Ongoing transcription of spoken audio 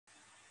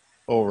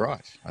All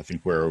right. I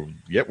think we're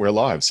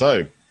live.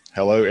 So,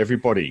 hello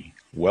everybody.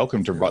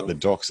 Welcome to Write the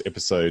Docs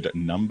episode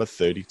number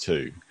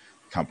 32.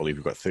 Can't believe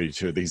we've got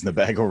 32 of these in the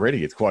bag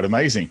already. It's quite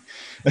amazing.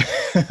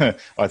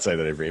 I'd say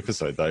that every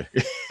episode though.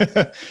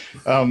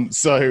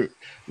 So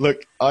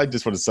look, I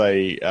just want to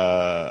say,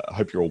 I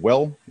hope you're all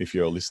well if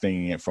you're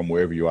listening from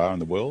wherever you are in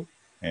the world.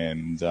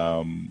 And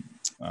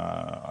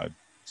I've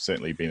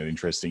certainly been an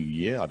interesting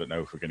year. I don't know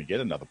if we're going to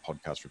get another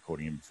podcast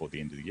recording in before the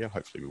end of the year.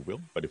 Hopefully we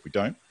will. But if we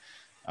don't,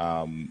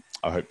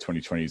 I hope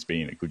 2020 has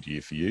been a good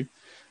year for you,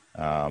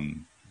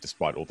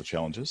 despite all the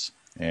challenges.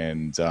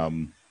 And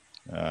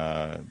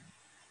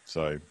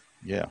so,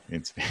 yeah,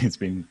 it's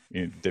been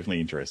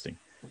definitely interesting.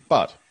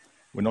 But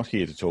we're not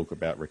here to talk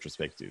about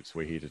retrospectives.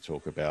 We're here to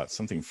talk about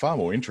something far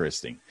more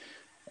interesting.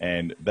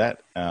 And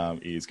that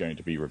is going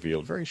to be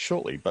revealed very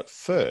shortly. But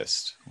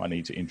first, I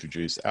need to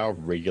introduce our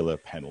regular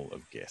panel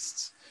of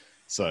guests.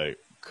 So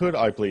could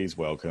I please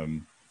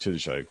welcome to the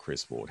show,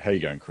 Chris Ward. How are you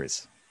going,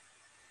 Chris?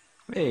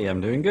 Hey,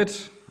 I'm doing good.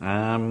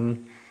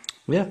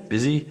 Yeah,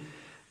 busy.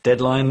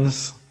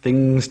 Deadlines,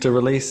 things to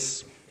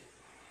release.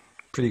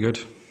 Pretty good.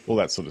 All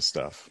that sort of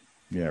stuff.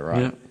 Yeah,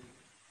 right. Yeah.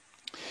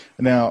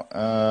 Now,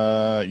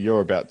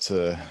 you're about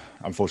to,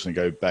 unfortunately,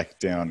 go back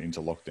down into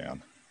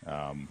lockdown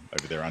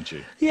over there, aren't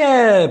you?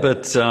 Yeah,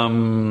 but I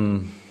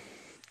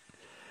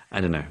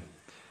don't know.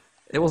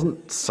 It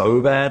wasn't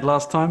so bad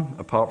last time,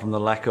 apart from the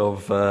lack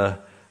of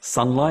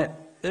sunlight.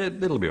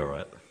 It'll be all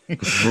right.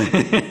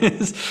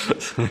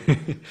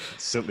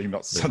 Certainly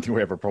not something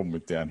we have a problem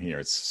with down here.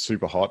 It's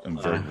super hot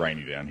and very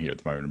rainy down here at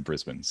the moment in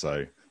Brisbane.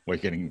 So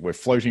we're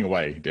floating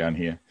away down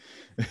here.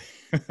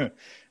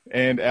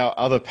 And our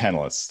other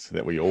panelist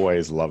that we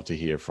always love to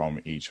hear from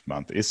each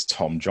month is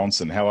Tom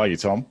Johnson. How are you,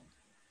 Tom?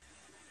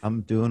 I'm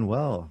doing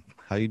well.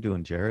 How you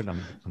doing, Jared?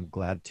 I'm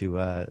glad to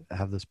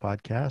have this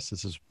podcast.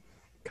 This is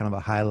kind of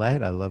a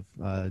highlight. I love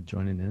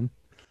joining in.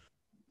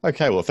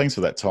 Okay, well, thanks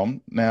for that,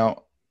 Tom.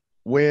 Now,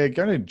 we're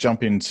going to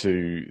jump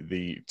into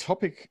the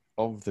topic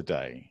of the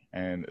day,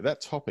 and that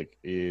topic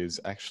is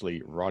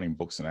actually writing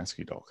books in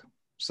ASCII doc.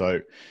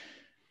 So,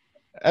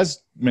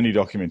 as many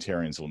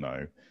documentarians will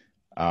know,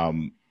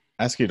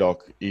 ASCII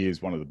doc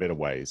is one of the better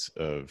ways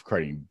of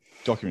creating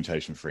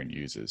documentation for end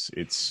users.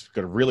 It's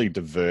got a really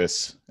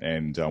diverse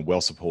and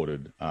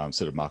well-supported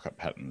set of markup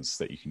patterns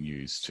that you can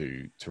use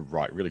to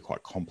write really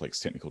quite complex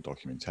technical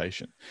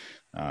documentation.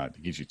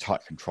 It gives you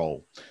tight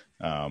control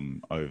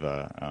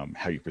over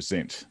how you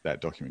present that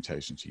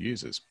documentation to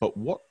users. But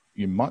what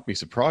you might be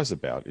surprised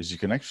about is you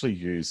can actually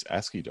use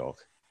ASCII doc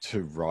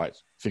to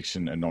write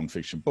fiction and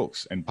non-fiction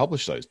books and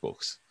publish those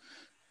books.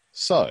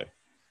 So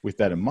with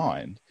that in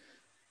mind,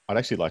 I'd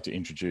actually like to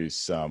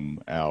introduce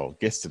our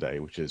guest today,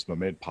 which is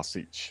Mehmed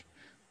Pasic.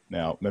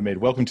 Now, Mehmed,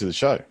 welcome to the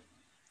show.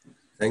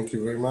 Thank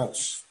you very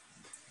much.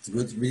 It's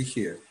good to be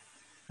here.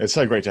 It's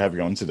so great to have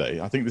you on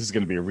today. I think this is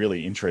going to be a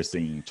really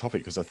interesting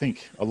topic because I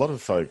think a lot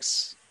of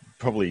folks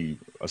probably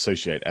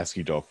associate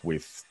ASCII doc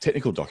with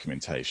technical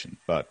documentation,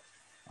 but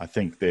I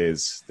think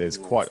there's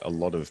quite a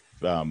lot of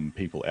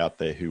people out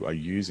there who are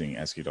using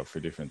ASCII doc for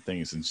different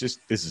things, and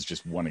this is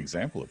just one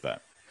example of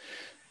that.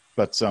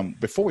 But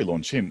before we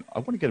launch in, I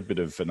want to get a bit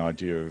of an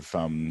idea of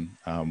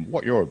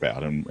what you're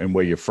about and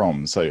where you're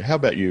from. So how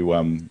about you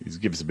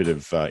give us a bit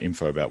of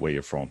info about where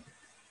you're from?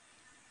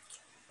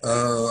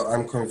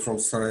 I'm coming from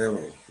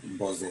Sarajevo,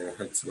 Bosnia and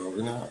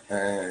Herzegovina,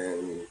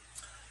 and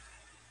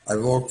I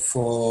work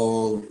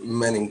for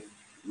many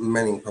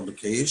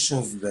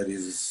publications. That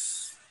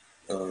is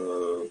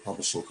a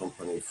publishing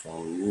company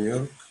from New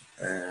York,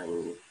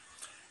 and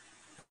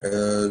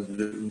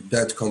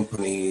that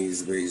company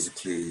is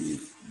basically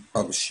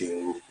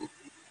publishing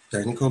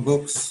technical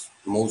books,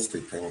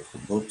 mostly technical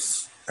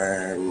books,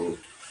 and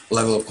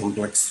level of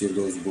complexity of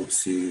those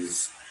books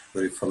is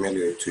very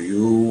familiar to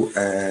you,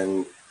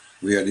 and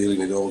we are dealing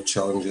with all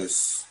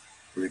challenges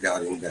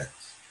regarding that.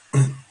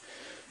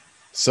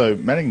 So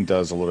Manning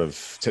does a lot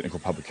of technical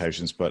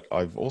publications, but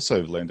I've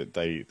also learned that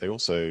they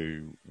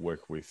also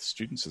work with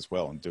students as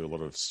well and do a lot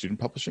of student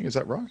publishing. Is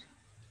that right?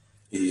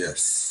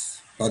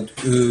 Yes, but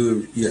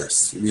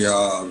yes,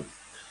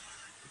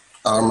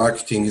 our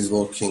marketing is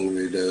working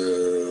with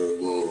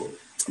a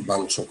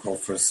bunch of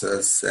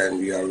conferences, and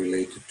we are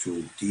related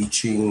to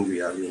teaching.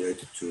 We are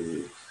related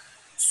to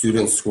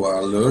students who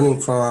are learning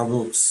from our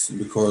books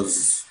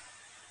because,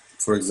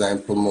 for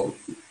example,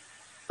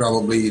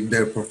 probably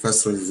their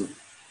professors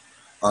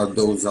are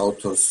those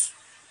authors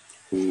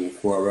who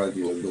are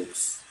writing the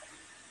books.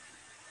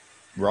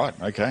 Right,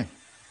 okay.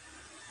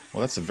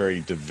 Well, that's a very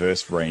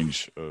diverse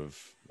range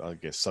of, I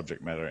guess,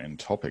 subject matter and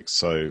topics.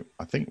 So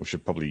I think we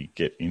should probably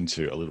get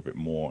into a little bit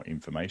more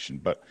information.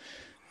 But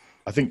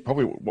I think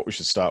probably what we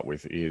should start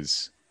with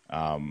is,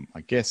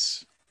 I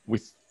guess,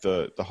 with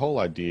the whole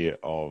idea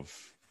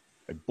of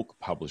a book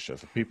publisher.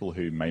 For people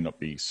who may not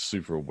be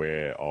super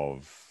aware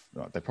of,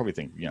 they probably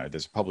think,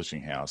 there's a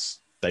publishing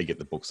house, they get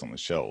the books on the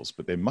shelves,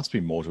 but there must be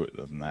more to it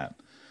than that.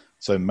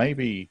 So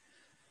maybe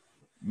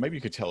you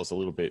could tell us a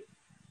little bit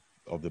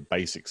of the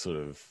basic sort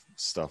of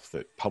stuff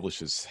that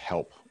publishers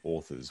help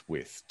authors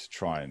with to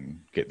try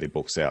and get their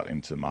books out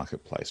into the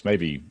marketplace?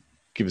 Maybe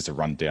give us a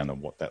rundown of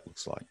what that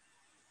looks like.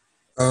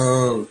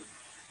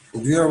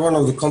 We are one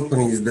of the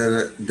companies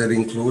that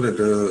included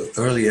the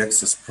early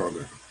access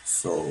program.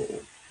 So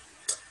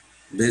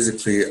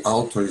basically,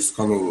 author is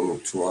coming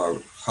to our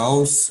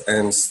house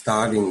and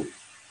starting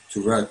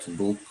to write a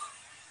book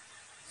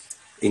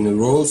in a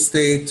raw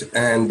state,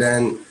 and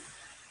then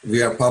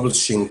we are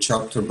publishing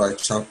chapter by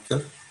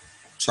chapter,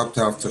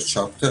 chapter after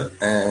chapter,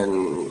 and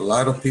a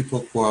lot of people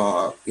who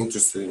are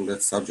interested in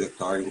that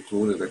subject are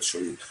included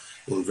actually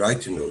in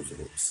writing those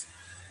books.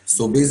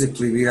 So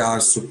basically, we are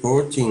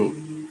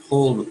supporting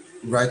whole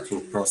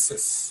writing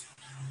process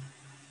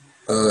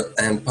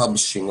and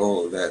publishing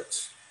all of that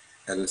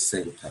at the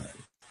same time.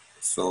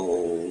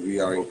 So we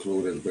are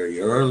included very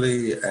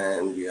early,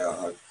 and we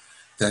are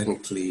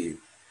technically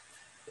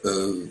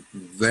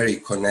very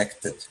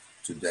connected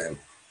to them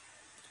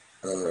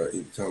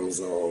in terms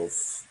of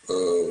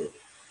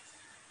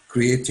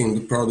creating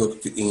the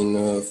product in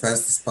the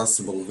fastest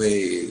possible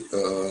way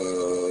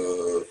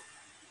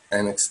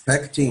and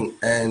expecting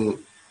and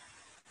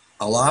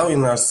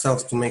allowing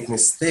ourselves to make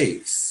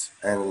mistakes,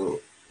 and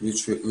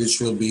which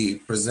will be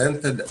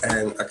presented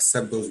and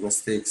accept those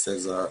mistakes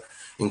as a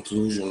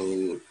inclusion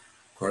in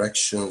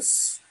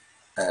corrections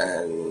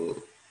and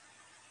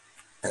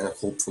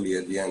hopefully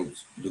at the end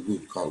the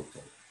good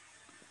content.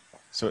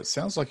 So it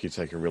sounds like you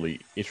take a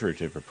really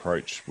iterative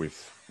approach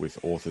with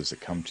authors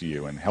that come to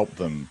you and help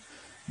them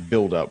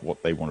build up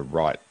what they want to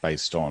write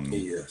based on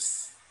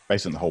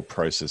the whole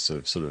process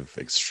of sort of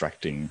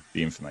extracting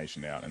the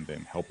information out and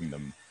then helping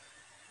them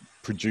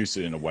produce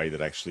it in a way that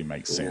actually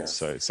makes sense.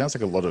 So it sounds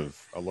like a lot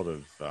of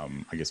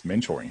I guess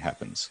mentoring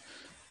happens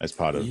as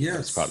part of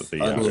the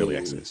early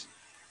access.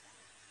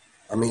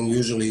 I mean,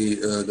 usually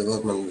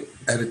development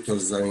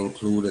editors are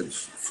included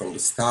from the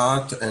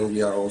start, and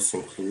we are also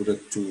included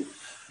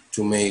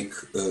to make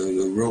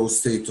the raw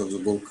state of the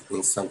book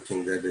in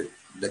something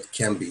that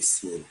can be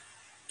seen,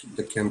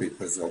 that can be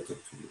presented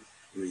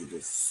to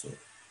readers. So.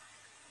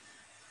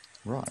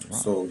 Right.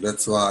 So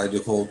that's why the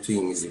whole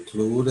team is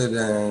included,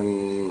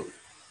 and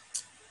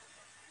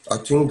I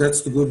think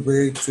that's the good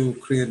way to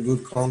create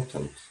good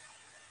content.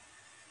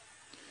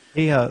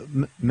 Hey,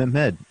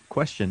 Mehmed,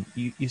 question.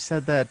 You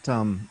said that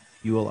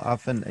you will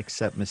often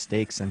accept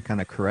mistakes and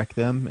kind of correct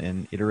them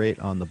and iterate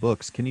on the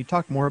books. Can you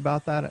talk more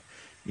about that?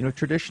 You know,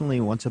 traditionally,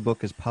 once a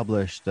book is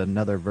published,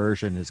 another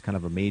version is kind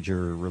of a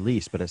major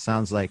release, but it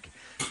sounds like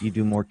you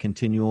do more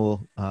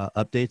continual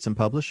updates and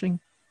publishing?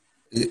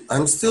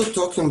 I'm still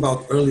talking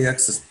about early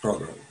access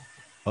program.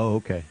 Oh,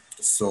 okay.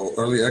 So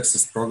early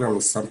access program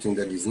is something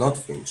that is not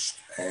finished,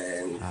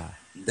 and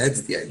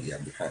that's the idea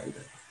behind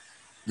it.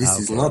 This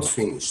is not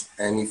finished,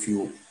 and if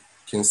you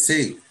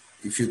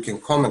can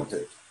comment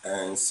it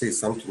and say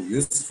something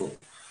useful,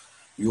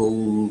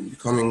 you're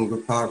becoming a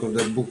part of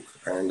that book,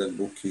 and that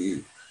book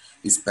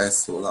is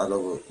passing a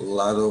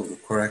lot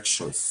of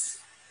corrections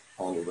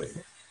on the way.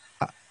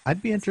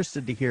 I'd be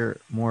interested to hear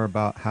more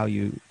about how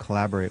you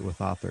collaborate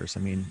with authors.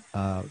 I mean,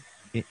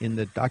 in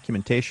the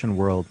documentation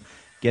world,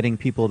 getting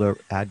people to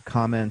add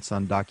comments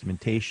on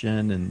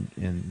documentation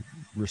and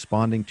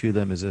responding to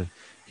them is a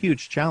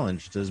huge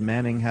challenge. Does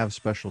Manning have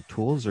special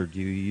tools, or do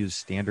you use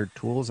standard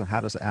tools? And how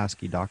does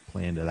ASCII Doc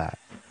play into that?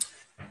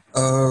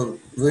 When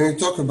we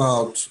talk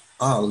about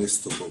our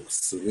list of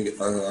books,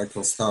 I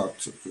can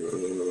start.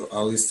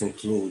 Our list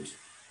include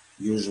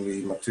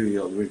usually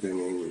material written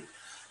in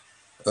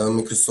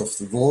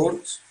Microsoft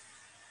Word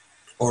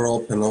or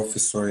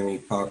OpenOffice or any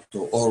part,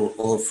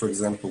 or for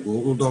example,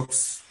 Google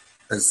Docs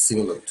as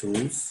similar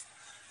tools.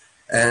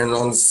 And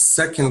on the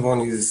second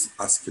one is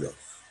ASCII Doc.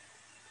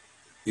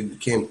 It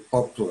became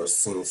popular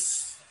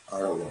since, I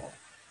don't know,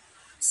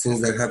 since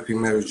their happy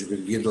marriage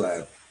with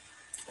GitLab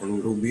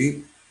and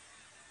Ruby.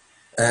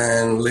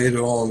 And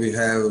later on,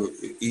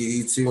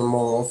 it's even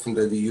more often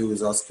that we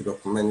use ASCII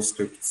Doc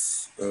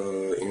manuscripts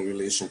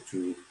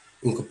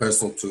in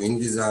comparison to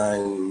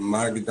InDesign,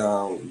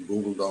 Markdown,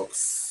 Google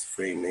Docs,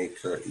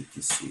 FrameMaker,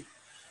 etc.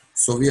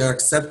 So we are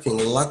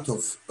accepting a lot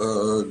of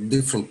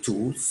different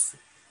tools.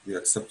 We are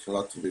accepting a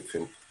lot of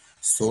different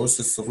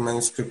sources of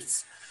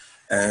manuscripts,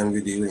 and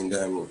we deal in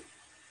them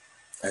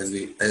as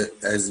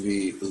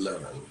we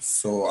learn.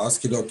 So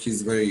ASCII Doc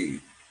is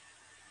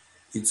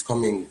it's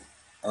coming.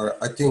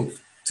 I think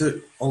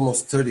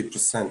almost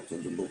 30%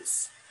 of the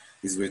books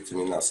is written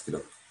in ASCII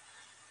Doc.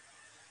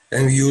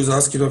 And we use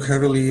ASCII Doc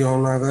heavily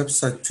on our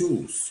website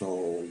too.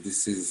 So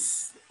this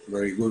is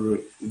very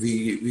good.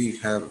 We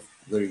have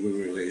very good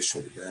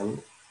relation with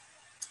them.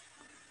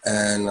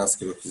 And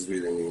ASCII Doc is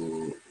written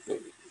in.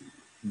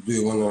 Do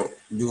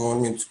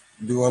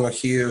you wanna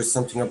hear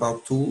something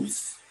about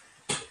tools?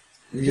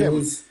 Yeah,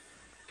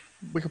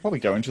 we could probably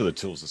go into the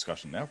tools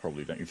discussion now,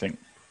 probably, don't you think,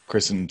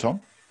 Chris and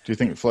Tom? Do you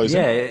think it flows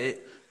in? Yeah,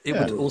 it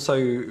would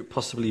also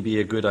possibly be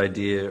a good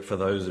idea for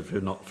those who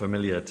are not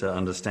familiar to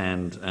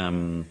understand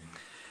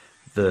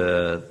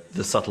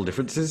the subtle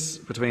differences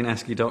between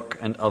ASCII Doc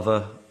and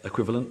other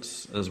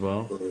equivalents as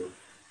well.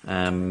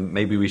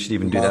 Maybe we should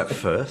even do that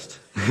first.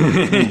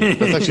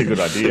 That's actually a good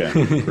idea,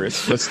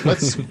 Chris.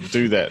 Let's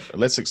do that.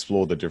 Let's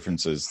explore the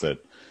differences that,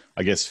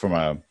 I guess,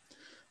 the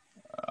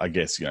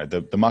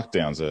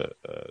markdowns are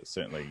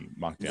certainly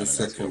markdown The and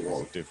second ASCII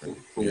one. is different.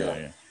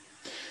 Yeah.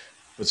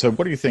 But so,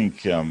 what do you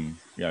think?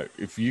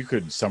 If you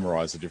could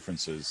summarize the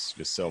differences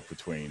yourself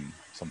between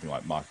something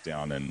like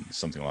Markdown and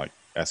something like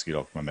ASCII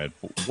Doc, Mehmed,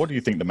 what do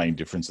you think the main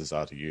differences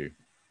are to you?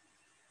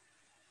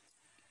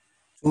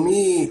 To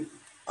me,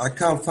 I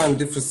can't find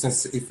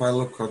differences if I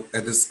look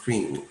at the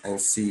screen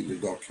and see the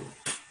document.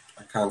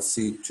 I can't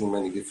see too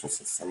many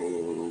differences. I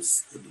mean,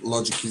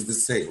 logic is the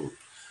same.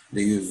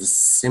 They use a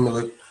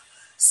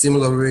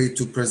similar way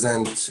to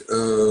present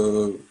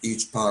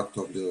each part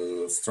of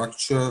the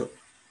structure.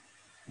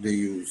 They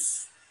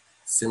use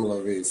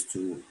similar ways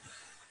to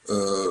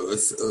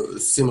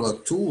similar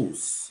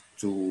tools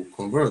to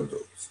convert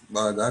those.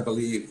 But I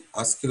believe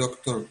ASCII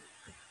Doctor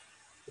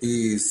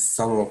is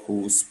someone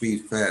who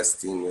speed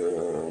fast in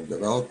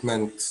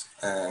development,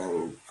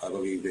 and I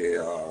believe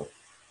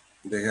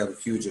they have a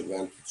huge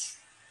advantage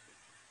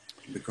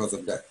because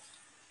of that.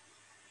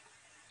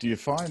 Do you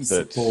find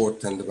that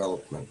support and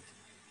development?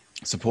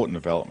 Support and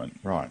development,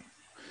 right?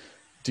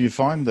 Do you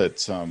find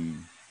that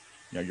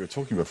you were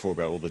talking before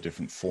about all the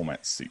different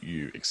formats that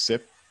you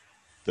accept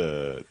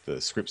the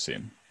scripts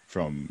in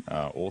from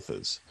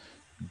authors?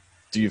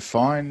 Do you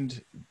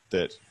find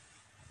that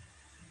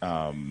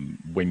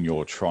when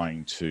you're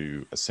trying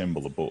to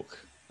assemble a book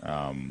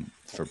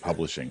for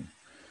publishing,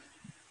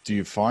 do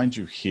you find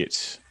you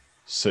hit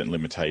certain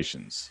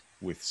limitations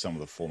with some of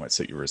the formats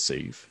that you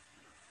receive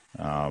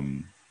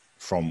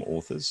from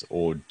authors,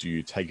 or do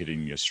you take it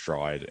in your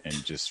stride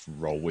and just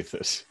roll with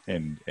it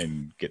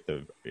and get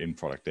the end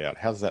product out?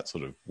 How does that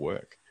sort of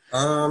work?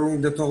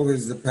 That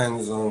always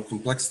depends on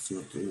complexity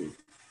of the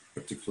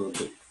particular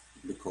book,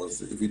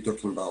 because if we're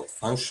talking about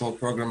functional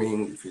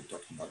programming, if we're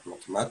talking about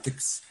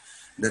mathematics,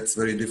 that's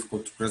very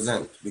difficult to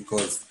present,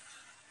 because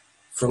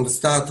from the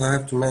start I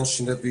have to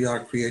mention that we are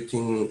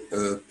creating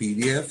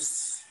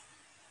PDFs.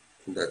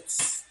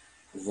 That's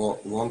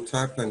one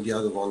type, and the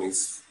other one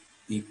is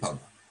EPUB,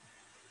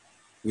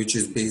 which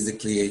is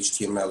basically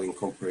HTML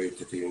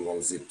incorporated in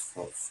one zip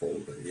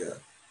folder. Yeah,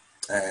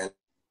 and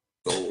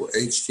so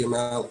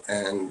HTML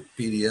and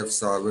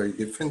PDFs are very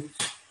different,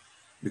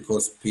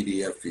 because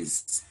PDF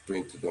is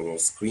printed on your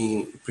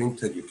screen,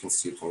 you can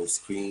see it on your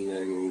screen,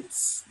 and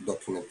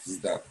document is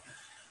done.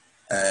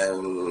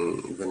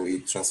 And when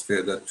we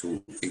transfer that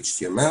to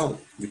HTML,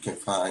 we can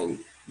find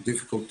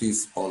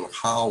difficulties on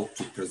how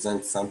to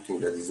present something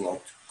that is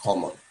not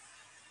common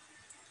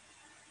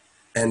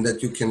and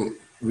that you can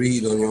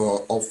read on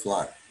your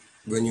offline,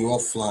 when you're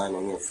offline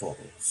on your phone.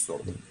 So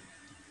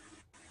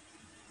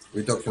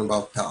we're talking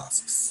about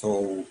tasks.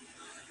 So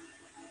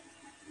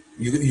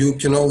you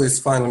can always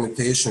find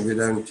limitation with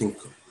anything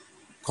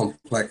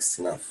complex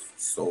enough.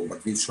 So,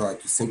 but we try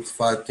to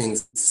simplify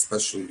things,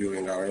 especially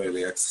during our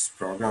early access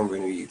program,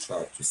 when we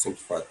try to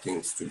simplify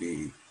things to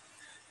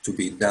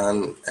be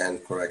done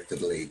and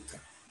corrected later.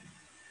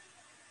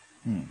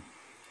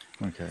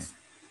 Okay.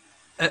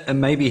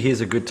 And maybe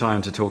here's a good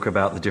time to talk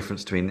about the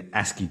difference between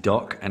ASCII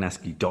Doc and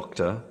ASCII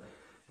Doctor,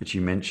 which you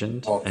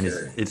mentioned, Okay. and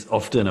it's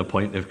often a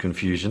point of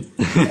confusion.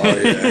 Oh,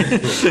 yeah.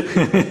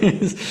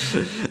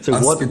 So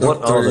what are the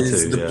two?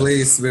 Is the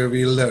place where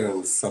we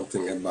learn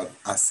something about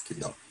ASCII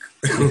Doc,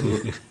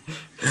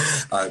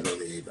 I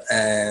believe,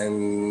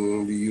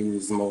 and we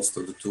use most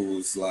of the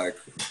tools, like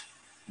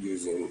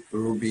using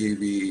Ruby.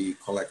 We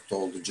collect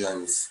all the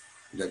gems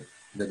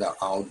that are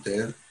out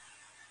there,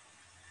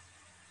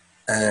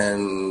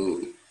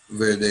 and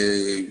where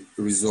they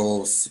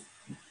resolve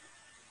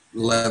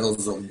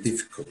levels of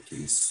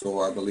difficulties.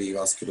 So I believe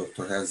ASCII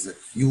Doctor has a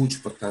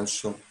huge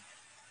potential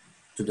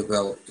to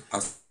develop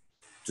us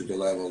to the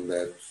level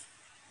that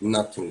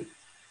nothing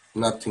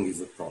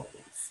is a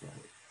problem. So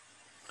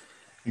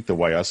I think the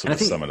way I sort of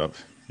sum it up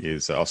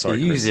is, you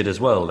use it as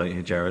well, don't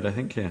you, Jared? I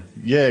think, yeah.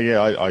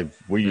 Yeah.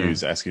 We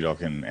use ASCII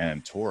Doc and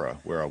Antora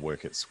where I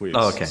work at Swiss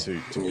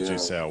to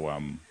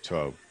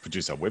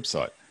produce our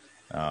website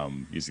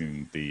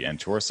using the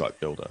Antora site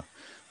builder.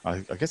 I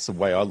guess the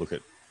way I look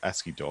at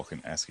ASCII Doc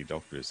and ASCII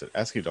Doctor is that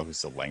ASCII Doc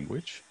is the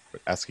language,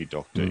 but ASCII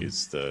Doctor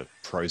is the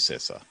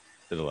processor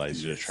that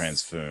allows you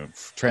to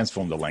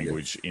transform the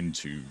language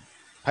into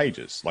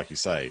pages. Like you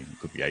say, it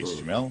could be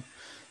HTML,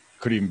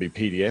 could even be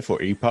PDF or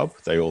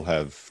EPUB. They all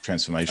have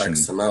transformation.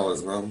 XML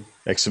as well.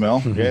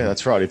 XML, yeah,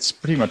 that's right. It's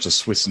pretty much a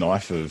Swiss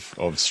knife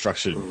of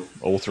structured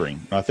authoring.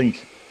 And I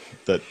think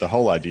that the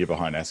whole idea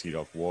behind ASCII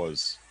Doc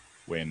was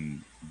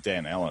when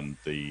Dan Allen,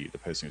 the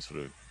person who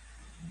sort of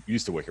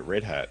used to work at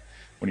Red Hat,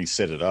 when he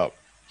set it up,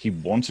 he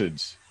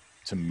wanted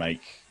to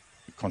make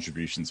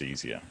contributions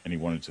easier, and he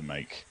wanted to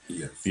make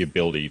the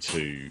ability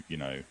to,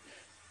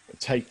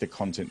 take the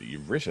content that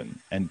you've written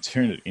and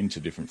turn it into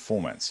different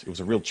formats. It was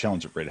a real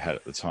challenge at Red Hat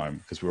at the time,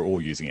 because we were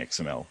all using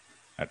XML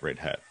at Red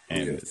Hat,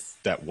 and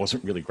that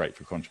wasn't really great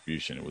for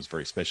contribution. It was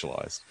very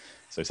specialized.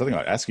 So something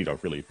like ASCII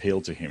Doc really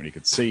appealed to him, and he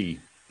could see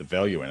the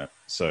value in it.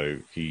 So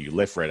he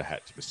left Red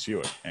Hat to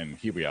pursue it. And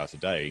here we are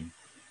today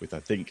with,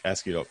 I think,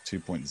 ASCII.Doc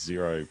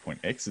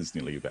 2.0.x is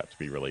nearly about to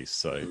be released.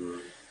 So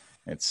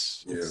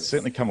it's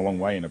certainly come a long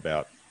way in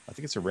about, I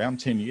think it's around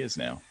 10 years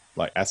now,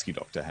 like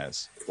ASCII.Doc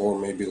has. Or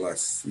maybe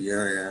less.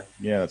 Yeah.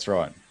 Yeah, that's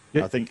right.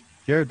 Yeah. I think...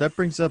 Jared, that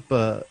brings up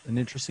an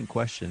interesting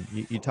question.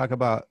 You talk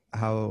about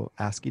how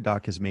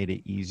ASCII.Doc has made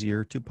it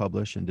easier to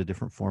publish into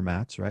different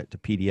formats, right? To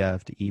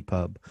PDF, to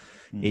EPUB,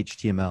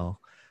 HTML.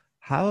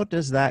 How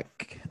does that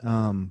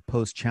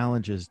pose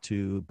challenges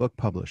to book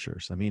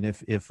publishers? I mean,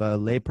 if a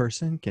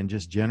layperson can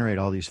just generate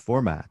all these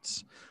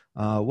formats,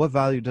 what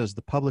value does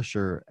the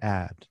publisher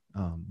add,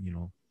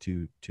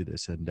 to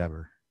this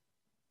endeavor?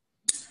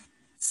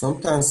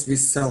 Sometimes we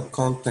sell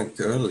content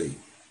early,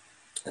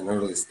 an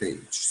early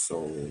stage.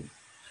 So,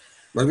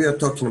 but we are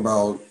talking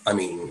about, I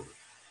mean,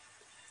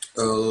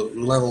 a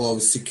level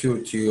of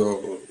security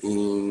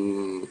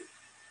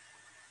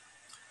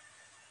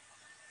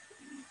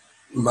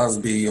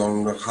must be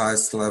on the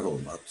highest level,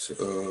 but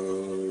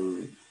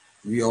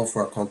we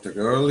offer content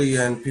early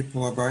and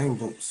people are buying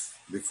books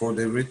before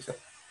they read them.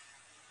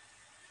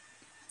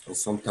 And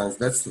sometimes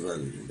that's the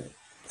value in that.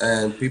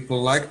 And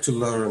people like to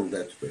learn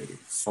that way.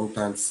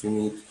 Sometimes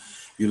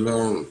you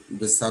learn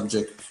the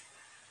subject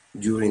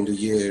during the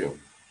year,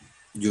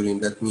 during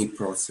that need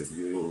process,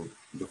 during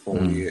the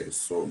whole year.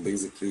 So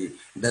basically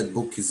that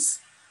book is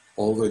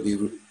already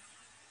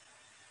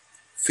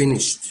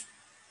finished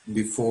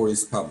before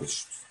it's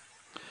published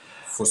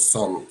for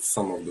some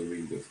of the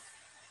readers.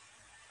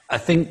 I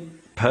think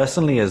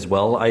personally as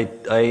well, I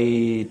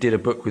did a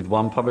book with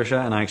one publisher,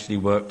 and I actually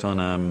worked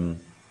on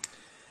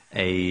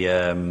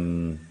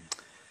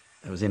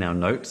it was in our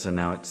notes, and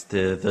now it's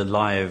the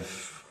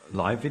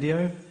live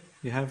video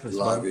you have as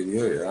well. Live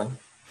video, yeah.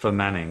 For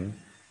Manning.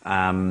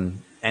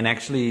 And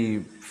actually,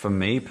 for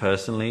me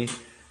personally,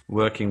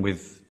 working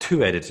with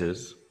two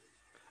editors,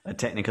 a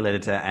technical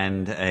editor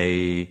and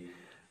a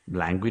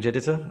language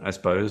editor, I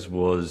suppose,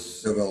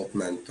 was...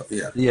 Developmental,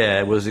 yeah. Yeah,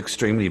 it was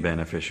extremely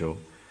beneficial.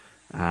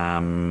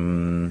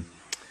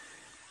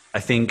 I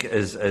think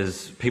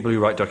as people who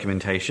write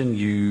documentation,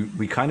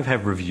 we kind of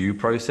have review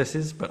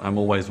processes, but I'm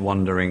always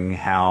wondering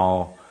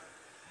how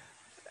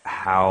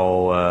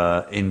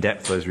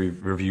in-depth those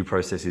review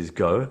processes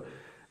go.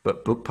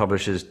 But book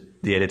publishers,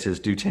 the editors,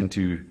 do tend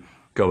to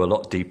go a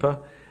lot deeper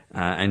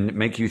and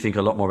make you think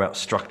a lot more about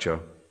structure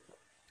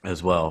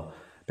as well,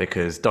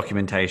 because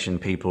documentation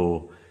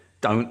people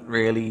don't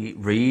really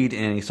read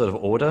in any sort of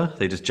order.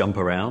 They just jump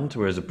around,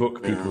 whereas a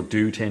book people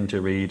do tend to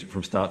read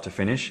from start to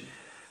finish,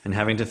 and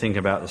having to think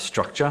about the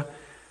structure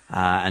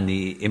and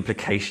the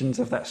implications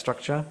of that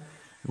structure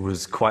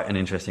was quite an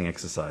interesting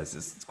exercise.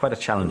 It's quite a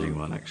challenging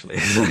one, actually.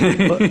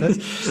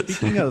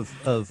 Speaking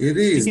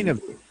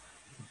of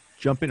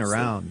jumping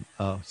around,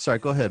 sorry,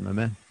 go ahead, my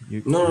man.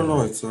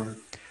 No, it's all right.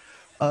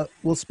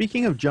 Well,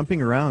 speaking of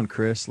jumping around,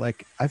 Chris,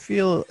 like I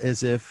feel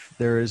as if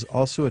there is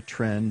also a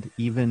trend,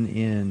 even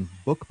in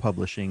book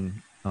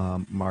publishing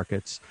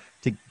markets,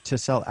 to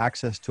sell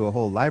access to a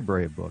whole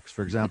library of books.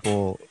 For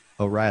example,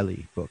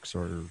 O'Reilly books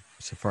or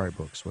Safari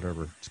books,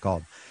 whatever it's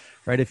called,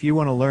 right? If you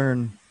want to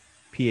learn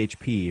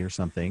PHP or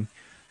something,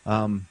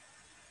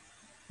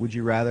 would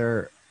you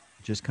rather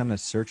just kind of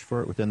search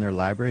for it within their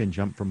library and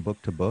jump from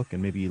book to book,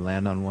 and maybe you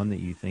land on one that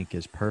you think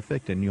is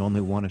perfect and you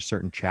only want a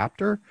certain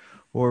chapter?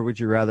 Or would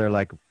you rather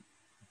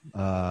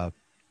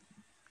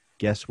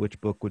guess which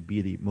book would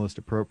be the most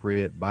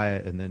appropriate, buy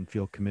it, and then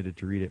feel committed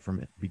to read it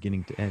from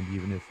beginning to end,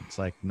 even if it's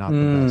not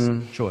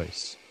the best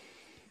choice?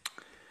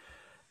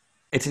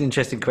 It's an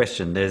interesting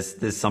question. There's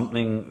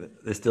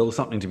still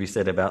something to be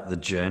said about the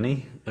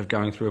journey of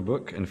going through a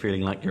book and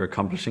feeling like you're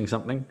accomplishing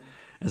something,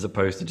 as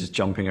opposed to just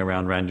jumping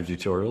around random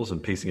tutorials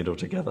and piecing it all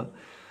together.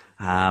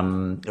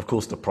 Of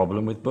course, the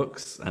problem with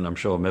books, and I'm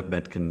sure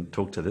Mehmed can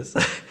talk to this,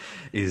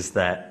 is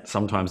that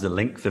sometimes the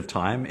length of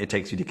time it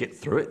takes you to get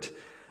through it,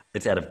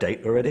 it's out of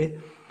date already.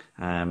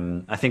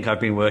 I think I've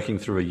been working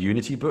through a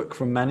Unity book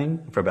from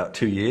Manning for about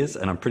 2 years,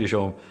 and I'm pretty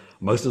sure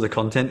most of the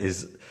content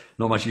is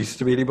not much use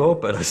to me anymore,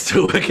 but I'm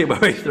still working my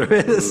way through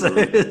it.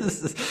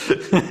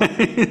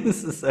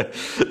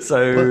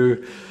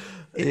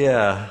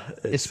 Yeah,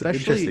 it's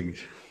interesting.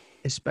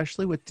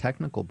 Especially with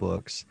technical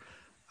books,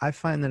 I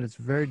find that it's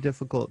very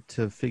difficult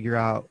to figure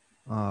out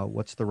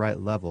what's the right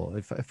level.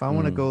 If I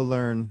want to go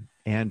learn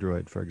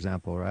Android, for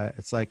example, right?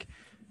 It's like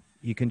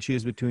you can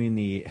choose between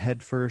the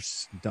head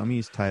first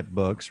dummies type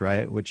books,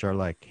 right? Which are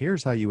like,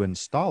 here's how you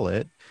install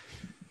it,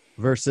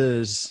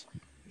 versus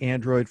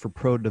Android for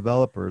pro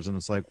developers. And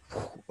it's like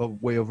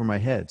way over my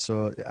head.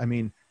 So, I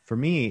mean, for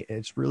me,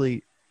 it's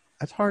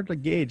hard to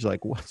gauge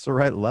like what's the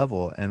right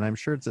level. And I'm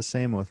sure it's the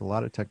same with a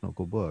lot of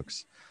technical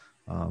books.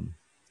 Trying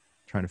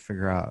to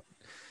figure out.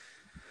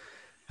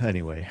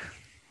 Anyway,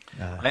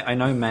 I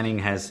know Manning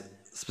has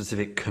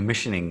specific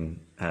commissioning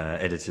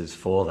editors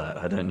for that.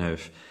 I don't know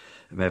if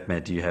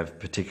Mehmed, do you have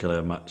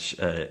particular much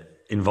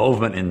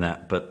involvement in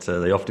that? But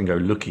they often go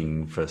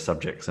looking for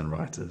subjects and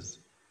writers.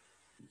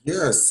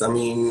 Yes, I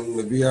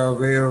mean, we are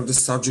aware of the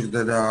subject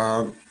that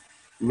are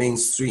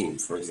mainstream,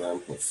 for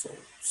example. So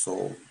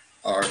So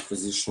our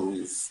acquisition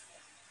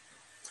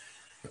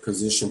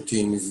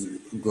team is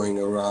going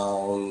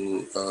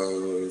around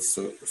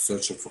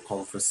searching for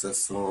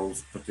conferences on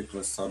a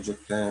particular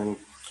subject and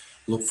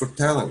look for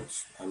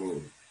talent. I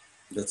mean,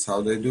 that's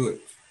how they do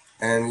it.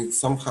 And it's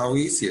somehow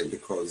easier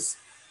because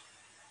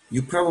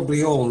you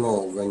probably all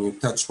know when you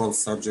touch one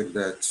subject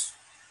that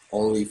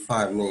only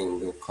 5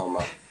 names will come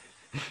up.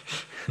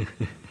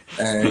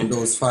 And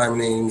those 5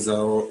 names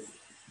are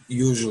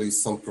usually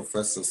some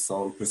professors,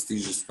 some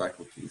prestigious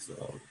faculties.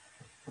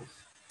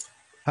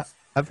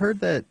 I've heard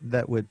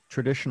that with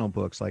traditional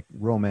books like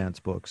romance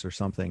books or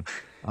something,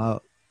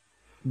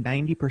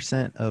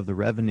 90% of the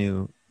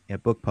revenue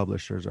at book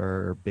publishers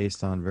are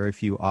based on very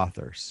few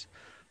authors.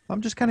 I'm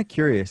just kind of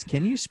curious.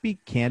 Can you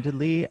speak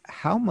candidly?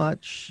 How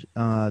much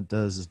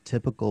does a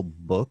typical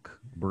book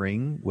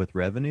bring with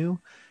revenue?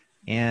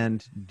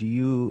 And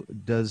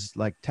does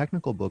like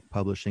technical book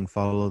publishing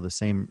follow the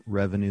same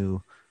revenue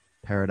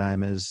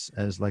paradigm as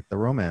like the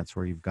romance,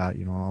 where you've got,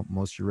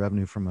 most of your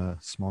revenue from a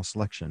small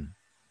selection?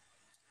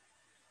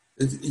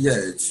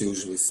 It's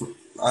usually.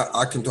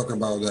 I can talk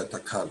about that. I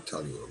can't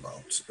tell you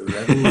about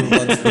revenue,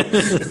 but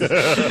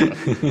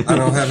I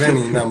don't have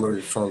any number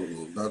in front of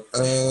me. But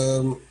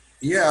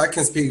I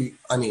can speak.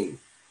 I mean,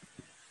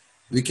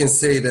 we can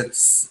say that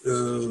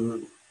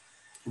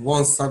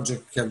one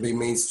subject can be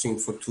mainstream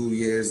for 2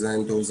 years,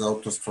 and those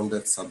authors from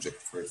that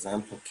subject, for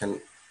example,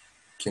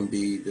 can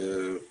be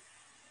the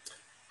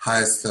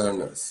highest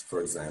earners, for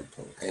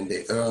example, and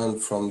they earn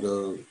from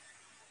the.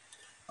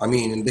 I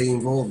mean, and they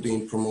involved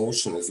in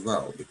promotion as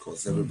well,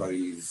 because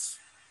everybody is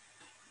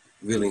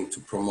willing to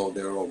promote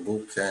their own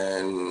book,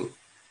 and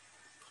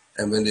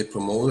when they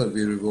promote it,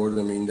 we reward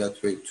them in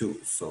that way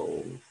too.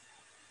 So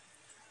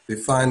we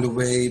find a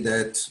way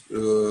that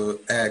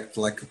act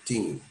like a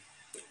team,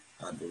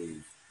 I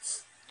believe.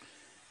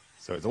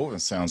 So it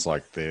almost sounds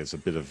like there's a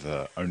bit of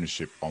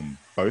ownership on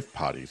both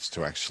parties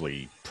to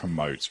actually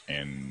promote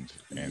and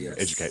Yes.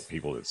 educate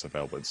people that's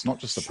available. It's not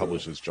just the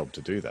publisher's job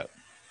to do that.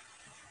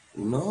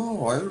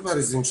 No,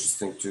 everybody's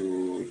interesting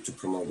to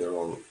promote their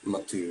own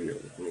material.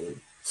 I mean,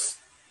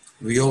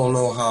 we all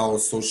know how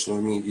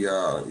social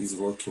media is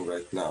working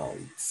right now.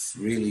 It's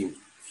really a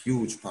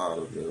huge part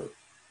of the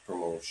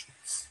promotion.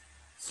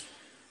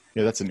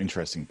 Yeah, that's an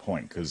interesting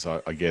point, because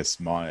I guess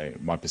my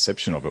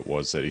perception of it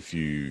was that if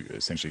you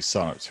essentially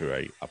sign up to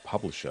a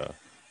publisher,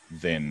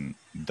 then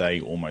they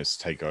almost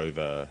take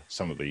over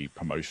some of the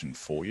promotion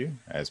for you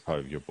as part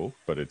of your book.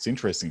 But it's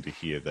interesting to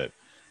hear that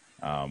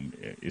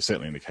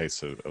certainly in the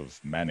case of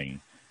Manning,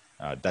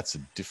 that's a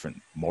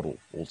different model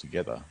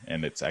altogether,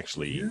 and it's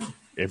actually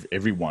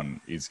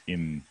everyone is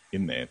in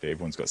there.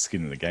 Everyone's got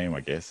skin in the game, I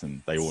guess,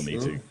 and they all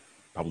need to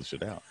publish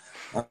it out.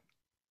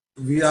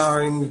 We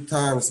are in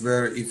times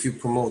where if you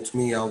promote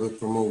me, I will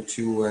promote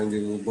you, and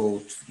we will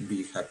both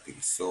be happy.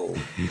 So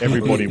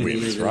everybody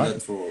wins,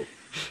 right?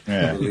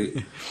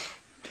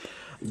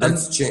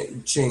 That's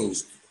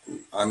changed.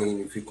 I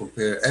mean, if you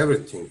compare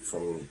everything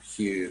from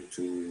here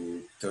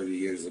to 30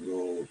 years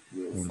ago,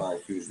 you'll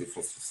find huge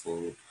differences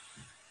in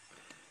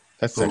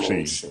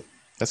promotion.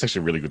 That's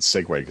actually a really good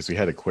segue, because we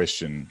had a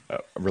question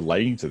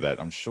relating to that.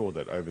 I'm sure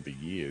that over the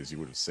years you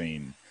would have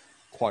seen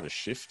quite a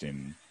shift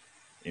in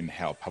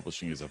how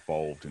publishing has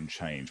evolved and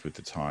changed with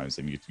the times.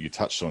 And you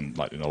touched on,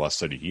 like, in the last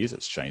 30 years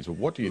it's changed. But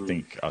what do you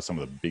think are some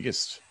of the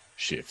biggest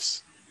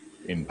shifts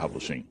in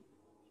publishing?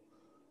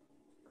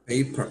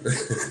 Paper.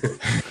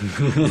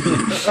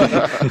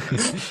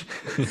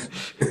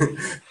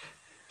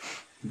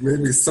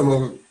 Maybe some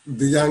of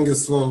the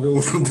youngest one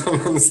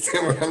don't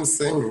understand what I'm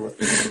saying.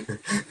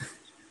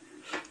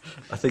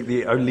 I think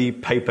the only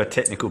paper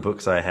technical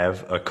books I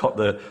have are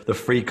the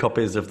free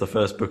copies of the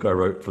first book I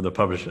wrote from the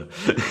publisher.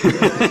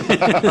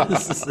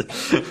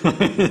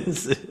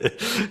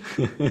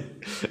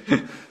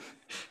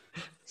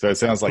 So it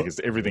sounds like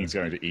everything's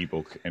going to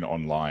ebook and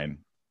online,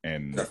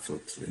 and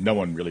Definitely. No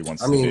one really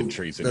wants to bed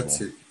trees anymore.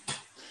 That's it.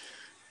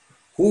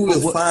 Who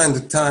will find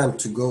the time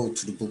to go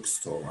to the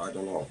bookstore? I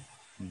don't know.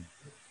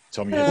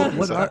 Tell me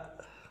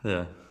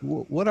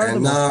What are And the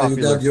most now you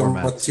popular got your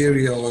formats?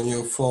 material on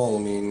your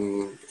phone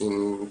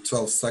in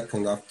 12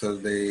 seconds after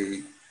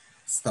they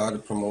start the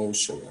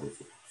promotion.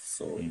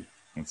 So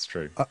that's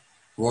true.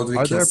 What we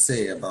can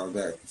say about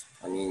that?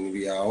 I mean,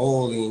 we are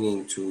all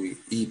leaning to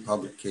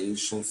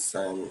e-publications,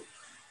 and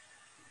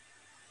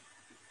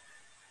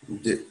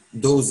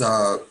those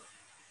are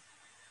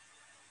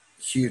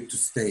here to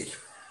stay.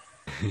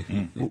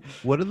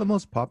 What are the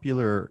most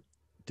popular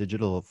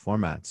digital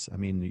formats? I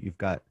mean, you've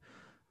got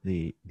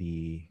the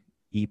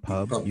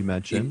EPUB you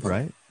mentioned,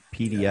 right?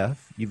 PDF. Yeah.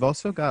 You've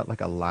also got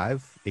like a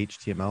live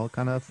HTML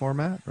kind of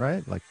format,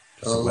 right? Like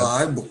a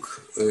live book.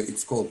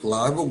 It's called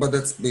live book, but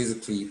that's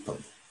basically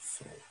EPUB.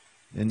 So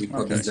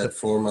EPUB is that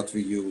format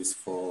we use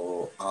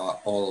for our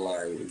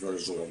online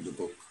version of the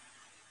book.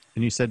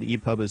 And you said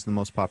EPUB is the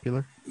most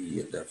popular?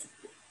 Yeah,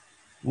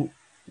 definitely.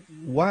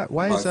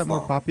 Why is that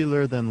more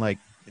popular than like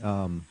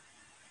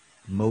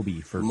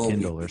Mobi for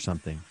Kindle or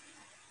something?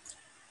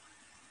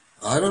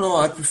 I don't know.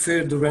 I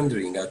prefer the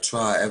rendering. I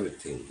try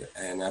everything,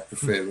 and I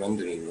prefer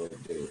rendering of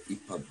the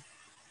EPUB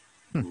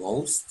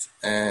most.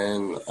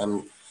 And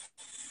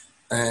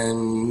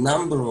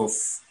number of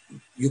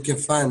you can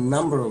find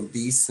number of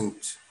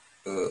decent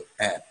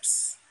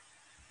apps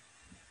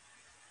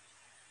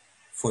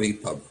for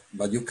EPUB,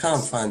 but you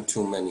can't find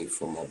too many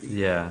for Mobi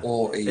Yeah.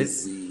 or It,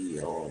 AZ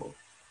or.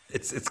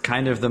 it's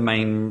kind of the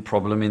main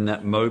problem in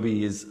that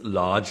Mobi is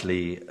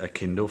largely a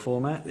Kindle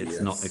format.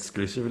 It's not Yes.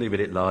 exclusively, but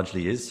it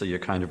largely is. So you're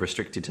kind of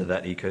restricted to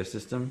that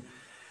ecosystem,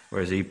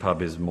 whereas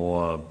EPUB is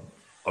more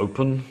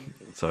open.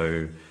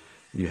 So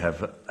you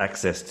have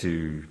access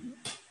to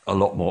a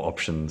lot more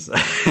options. And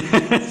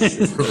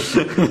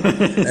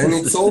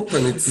it's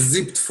open, it's a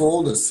zipped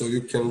folder, so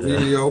you can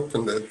really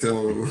open that.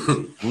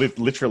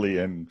 Literally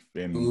and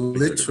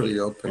Literally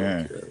open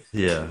it.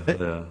 Yeah.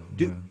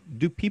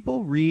 Do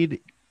people read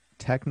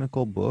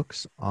technical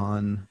books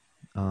on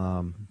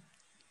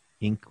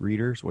ink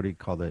readers? What do you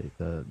call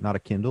the not a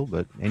Kindle,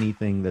 but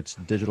anything that's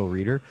digital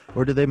reader,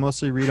 or do they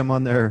mostly read them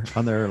on their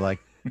like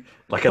an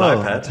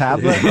iPad,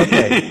 tablet?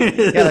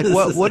 Okay, yeah. Like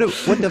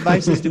what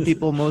devices do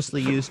people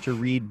mostly use to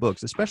read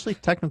books, especially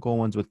technical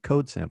ones with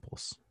code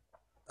samples?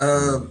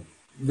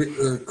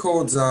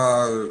 Codes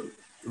are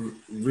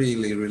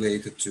really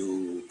related to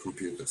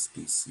computers,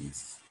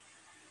 PCs,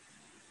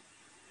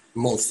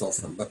 most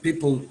often, but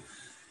people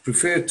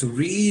prefer to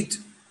read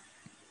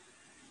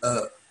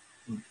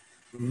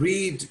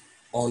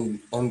on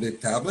the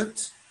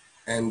tablet,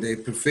 and they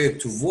prefer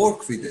to work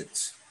with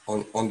it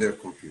on their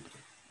computer.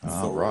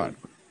 Oh, right.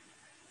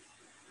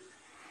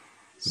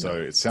 So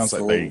it sounds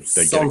like So they get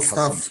some accustomed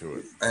stuff to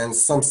it. and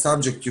some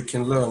subject you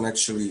can learn.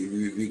 Actually,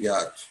 we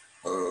got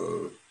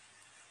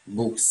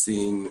books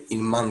in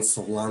months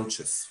of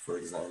lunches, for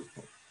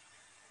example,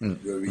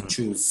 where we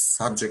choose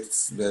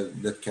subjects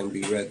that can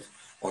be read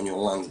on your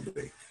lunch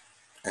break,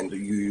 and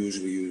you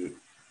usually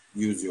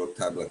use your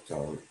tablet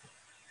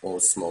or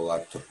small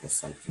laptop or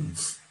something.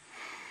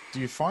 Do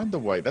you find the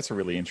way, that's a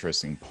really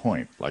interesting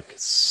point, like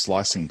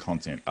slicing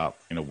content up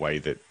in a way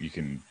that you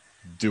can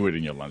do it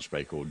in your lunch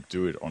break or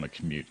do it on a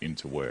commute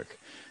into work.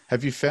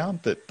 Have you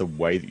found that the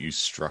way that you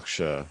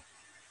structure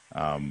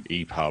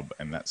EPUB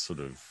and that sort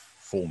of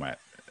format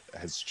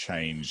has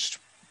changed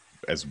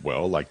as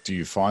well? Like, do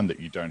you find that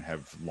you don't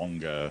have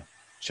longer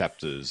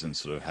chapters and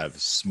sort of have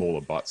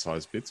smaller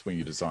bite-sized bits when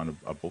you design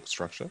a book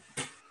structure?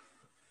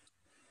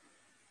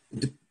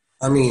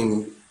 I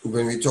mean,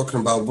 when we're talking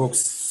about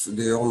books,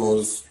 they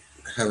almost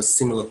have a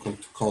similar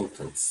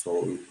content.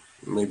 So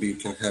maybe you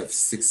can have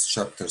 6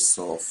 chapters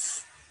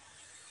of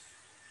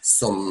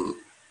some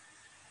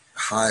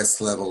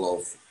highest level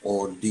of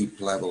or deep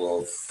level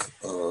of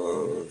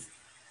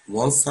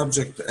one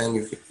subject, and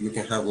you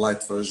can have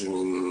light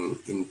version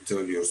in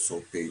 30 or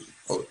so page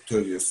or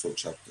 30 or so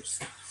chapters.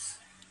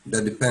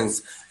 That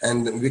depends.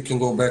 And we can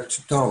go back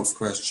to Tom's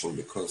question,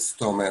 because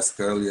Tom asked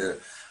earlier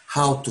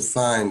how to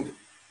find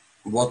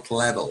what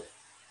level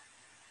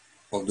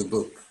of the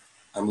book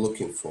I'm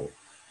looking for.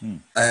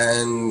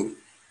 And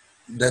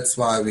that's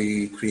why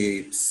we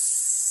create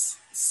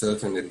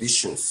certain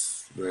editions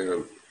where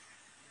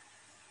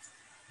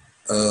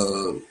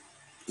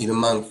in a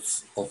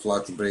month of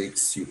large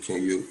breaks you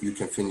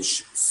can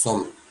finish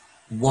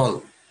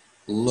one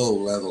low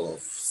level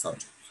of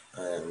subject,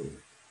 and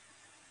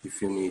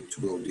if you need to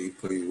go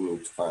deeper you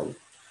need to find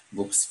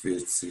books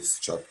with 6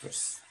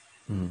 chapters.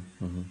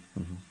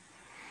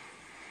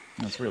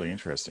 That's really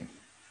interesting.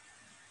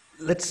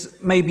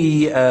 Let's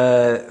maybe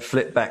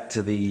flip back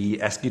to the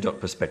AsciiDoc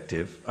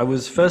perspective. I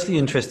was firstly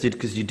interested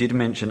because you did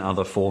mention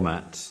other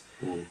formats.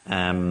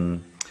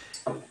 And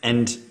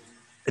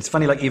it's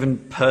funny, like even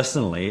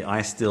personally,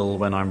 I still,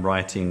 when I'm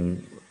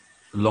writing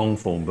long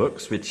form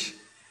books, which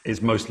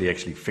is mostly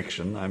actually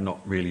fiction, I'm not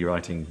really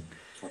writing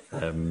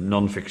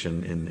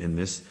non-fiction in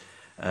this,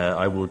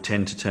 I will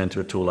tend to turn to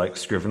a tool like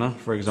Scrivener,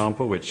 for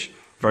example, which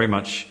very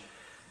much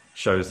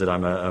shows that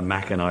I'm a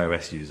Mac and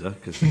iOS user,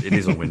 because it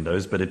is on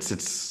Windows, but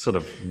it's sort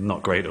of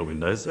not great on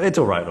Windows. It's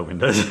all right on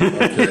Windows,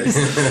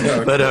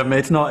 okay. But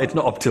it's not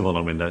optimal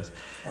on Windows.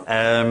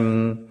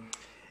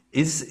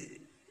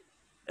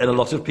 And a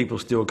lot of people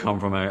still come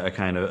from a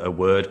kind of a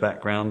Word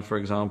background, for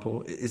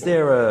example.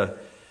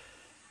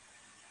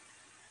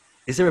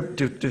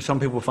 Do some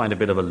people find a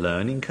bit of a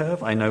learning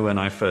curve? I know when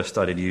I first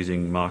started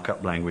using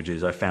markup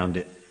languages, I found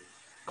it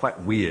quite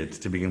weird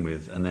to begin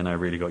with, and then I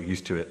really got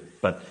used to it.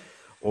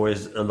 Or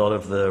is a lot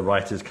of the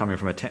writers coming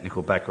from a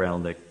technical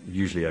background, they're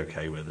usually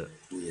okay with it?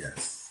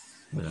 Yes.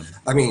 Yeah.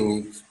 I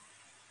mean,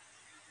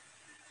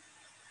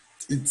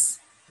 it's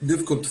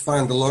difficult to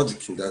find the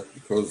logic in that,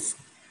 because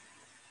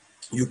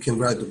you can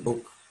write a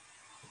book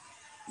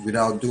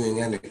without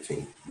doing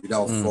anything,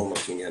 without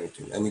formatting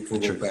anything, and you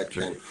can go back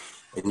and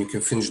you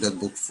can finish that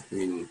book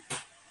in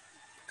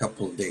a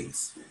couple of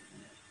days.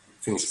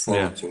 Finish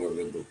formatting of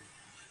the book.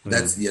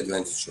 That's the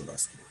advantage of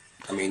basketball.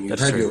 I mean, you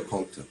have your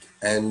content,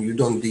 and you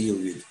don't deal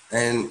with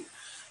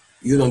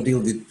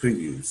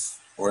previews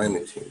or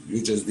anything.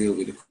 You just deal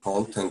with the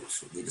content,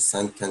 with the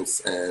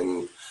sentence,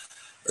 and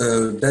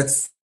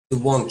that's the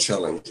one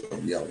challenge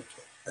of the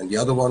author. And the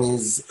other one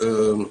is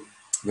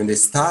when they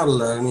start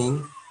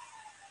learning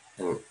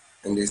and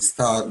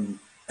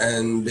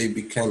they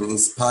become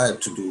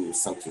inspired to do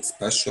something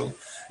special.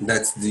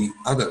 That's the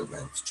other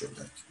advantage of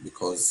that,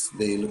 because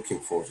they're looking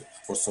for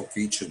some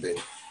feature that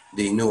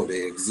they know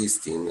they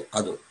exist on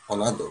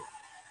other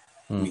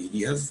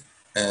medias,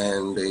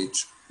 and they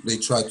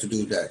try to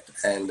do that,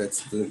 and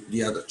that's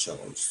the other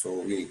challenge. So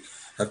we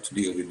have to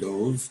deal with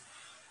those.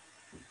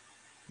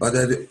 But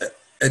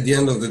at the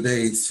end of the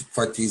day, it's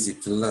quite easy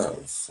to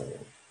learn. So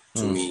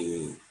to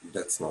me,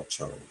 that's not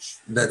challenge.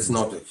 That's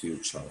not a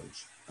huge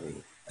challenge. I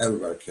mean,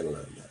 everybody can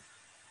learn that.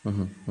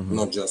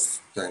 Not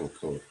just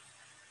technical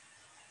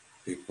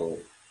people.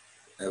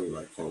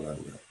 Everybody can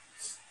learn that.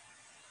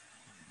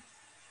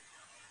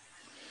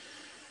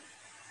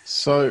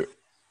 So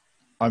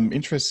I'm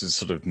interested to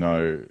sort of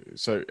know,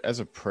 so as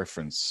a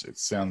preference, it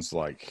sounds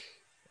like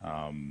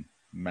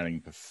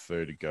Manning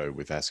prefer to go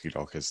with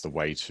AsciiDoc as the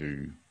way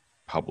to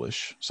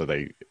publish. So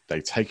they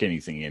take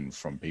anything in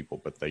from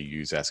people, but they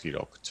use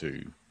AsciiDoc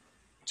to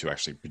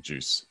actually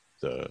produce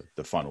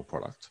the final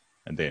product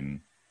and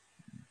then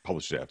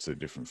publish it out to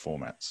different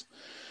formats.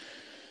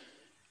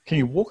 Can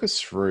you walk us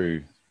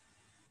through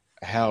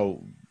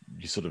how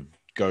you sort of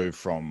go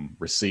from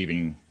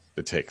receiving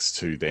the text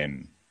to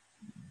then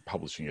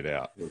publishing it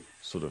out,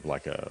 sort of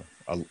like a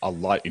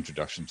light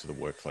introduction to the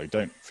workflow?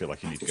 Don't feel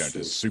like you need to go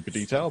into super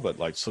detail, but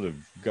like sort of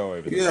go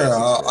over the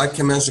basics. I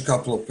can mention a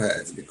couple of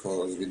pads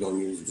because we don't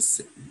use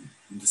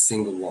the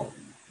single one.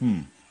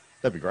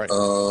 That'd be great.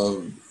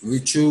 We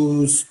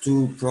choose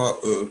to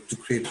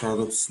create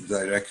products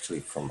directly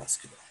from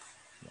AsciiDoc,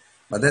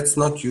 but that's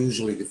not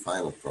usually the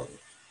final product.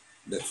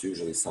 That's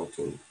usually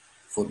something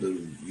for the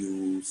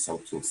review,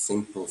 something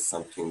simple,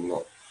 something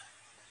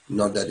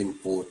not that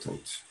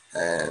important.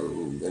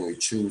 And when we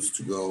choose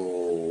to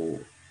go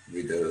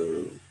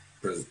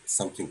with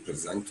something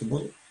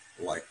presentable,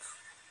 like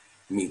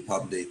MIP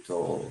update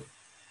or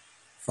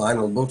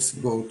final books,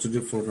 go to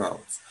different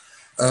routes.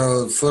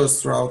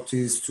 First route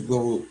is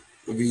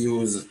we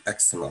use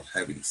XML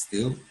heavy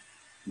still,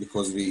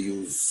 because we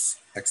use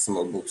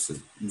XML books.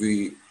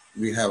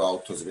 We have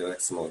authors with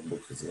XML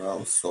book as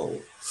well, so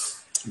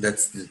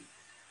that's the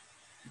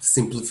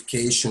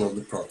simplification of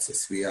the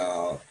process. We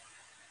are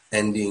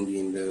ending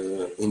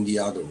in the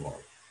other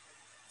one.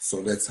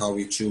 So that's how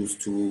we choose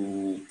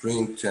to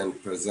print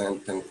and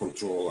present and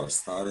control our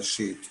starter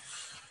sheet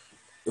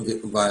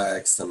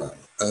via XML.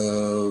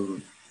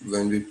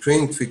 When we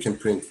print, we can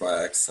print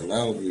via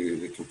XML.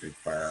 We can print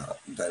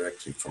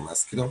directly from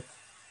AsciiDoc.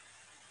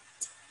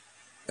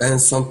 And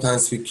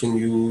sometimes we can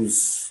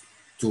use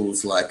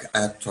tools like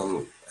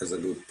Atom as a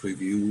good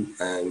preview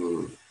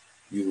and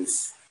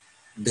use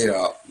their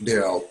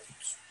output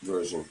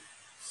version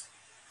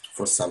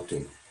for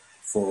something,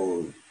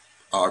 for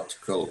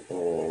article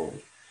or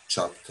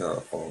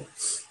chapter, or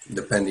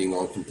depending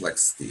on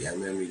complexity.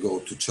 And then we go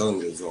to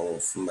challenges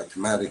of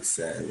mathematics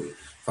and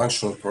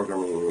functional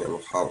programming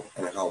and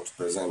how to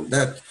present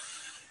that.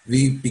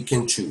 We pick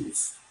and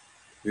choose.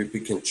 We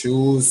pick and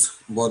choose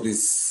what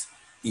is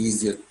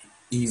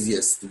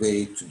easiest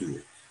way to do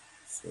it.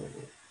 So.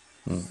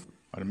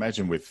 I'd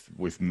imagine with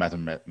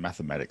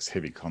mathematics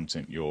heavy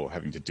content, you're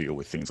having to deal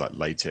with things like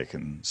LaTeX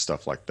and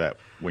stuff like that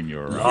when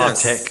you're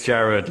LaTeX,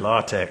 Jared,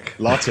 LaTeX.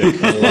 LaTeX.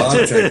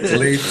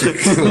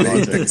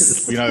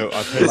 LaTeX. You know,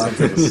 I've heard some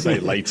people say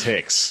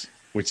latex,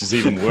 which is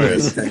even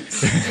worse.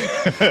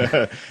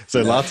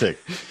 So LaTeX.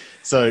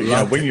 So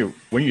yeah, when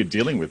you're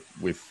dealing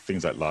with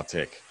things like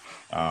LaTeX,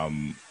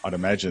 I'd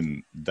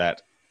imagine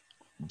that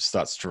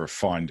starts to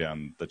refine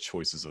down the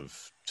choices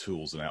of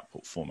tools and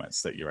output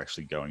formats that you're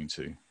actually going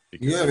to.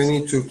 Yeah, we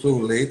need to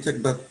include LaTeX,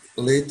 but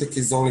LaTeX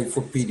is only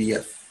for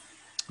PDF.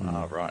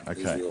 Right,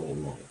 okay. As you all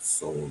know.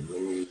 So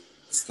when we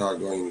start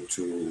going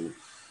to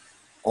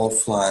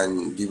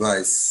offline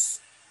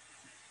device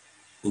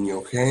in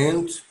your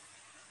hand,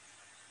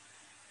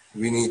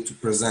 we need to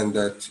present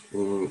that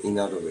in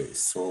other ways.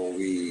 So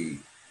we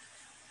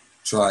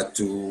try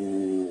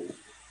to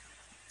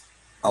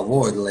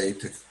avoid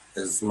LaTeX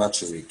as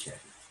much as we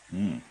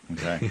can.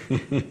 Okay.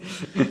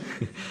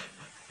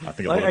 I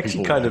think a lot of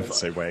people kind of the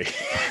same way.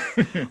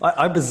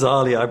 I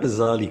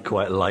bizarrely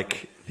quite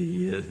like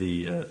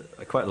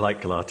I quite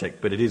like LaTeX,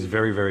 but it is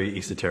very, very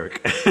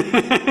esoteric.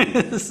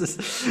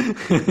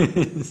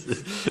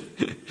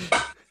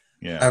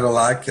 Yeah. I don't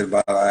like it,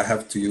 but I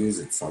have to use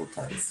it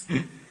sometimes.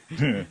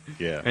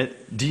 Yeah. And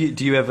do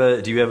you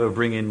ever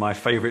bring in my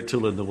favorite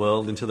tool in the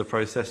world into the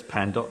process,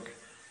 Pandoc?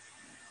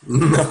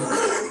 No,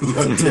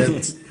 not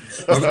yet.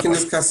 But we can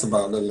discuss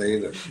about it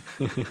later.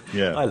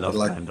 Yeah, I love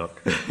Pandoc.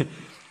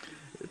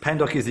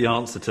 Pandoc is the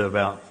answer to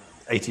about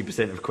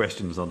 80% of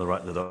questions on the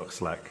Write the Doc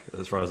Slack,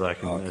 as far as I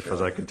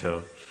can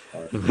tell.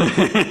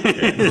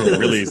 It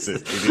really is.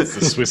 It is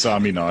the Swiss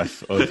Army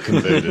knife of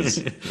converters.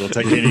 It'll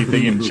take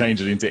anything and change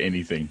it into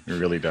anything. It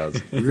really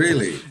does.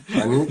 Really,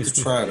 I need to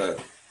try that.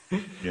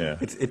 Yeah,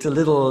 it's a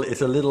little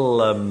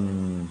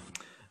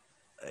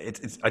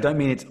I don't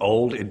mean it's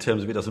old in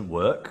terms of it doesn't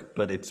work,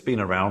 but it's been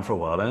around for a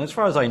while. And as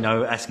far as I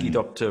know, ASCII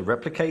Doctor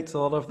replicates a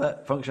lot of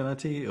that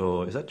functionality,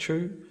 or is that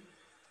true?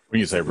 When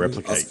you say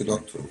replicate, Ask a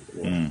doctor.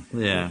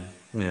 Yeah.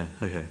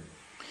 Okay.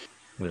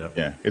 Yeah.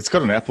 yeah, it's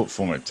got an output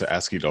format to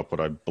ASCII-Doc,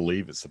 but I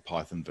believe it's the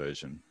Python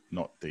version,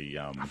 not the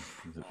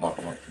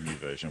new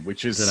version,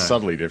 which is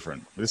subtly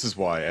different. This is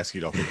why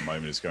ASCII-Doc at the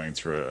moment is going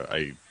through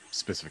a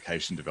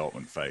specification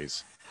development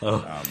phase.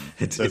 Oh,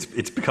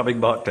 it's becoming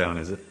Markdown,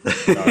 is it? No,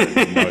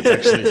 it's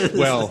actually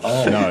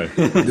no.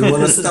 Do you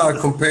want to start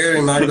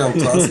comparing Markdown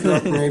to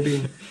ASCII-Doc,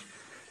 maybe?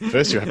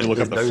 First, you have to look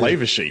up the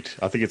flavor sheet.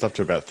 I think it's up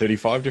to about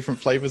 35 different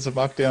flavors of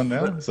Markdown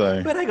now.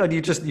 But hang on,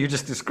 you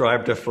just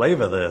described a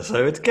flavor there,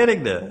 so it's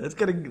getting there. It's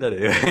getting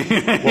there.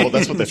 Well,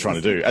 that's what they're trying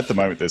to do. At the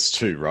moment, there's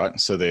two, right?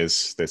 So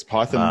there's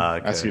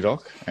Python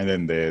ASCII-Doc, and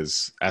then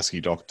there's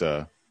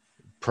ASCII-Doctor.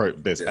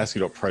 There's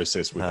ASCII-Doc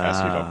process with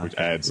ASCII-Doc, which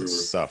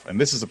adds stuff. And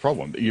this is the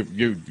problem.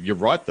 You're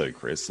right though,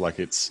 Chris. Like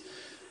it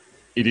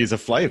is a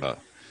flavor.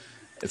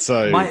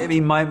 So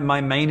my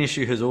main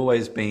issue has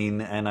always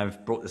been, and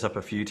I've brought this up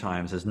a few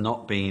times, has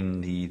not been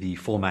the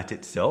format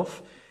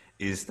itself,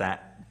 is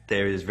that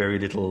there is very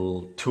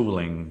little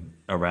tooling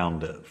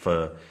around it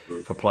for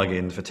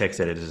plugins, for text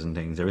editors and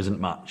things. There isn't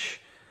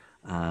much.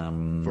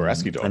 For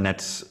ASCII-Doc. And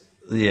that's,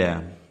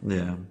 yeah.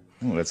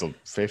 Well, that's a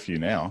fair few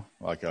now.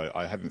 Like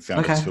I haven't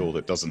found a tool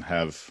that doesn't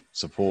have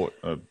support.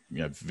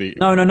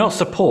 No, not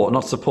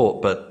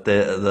support, but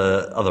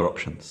the other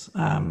options.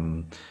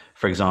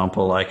 For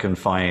example, I can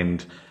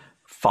find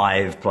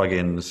 5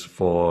 plugins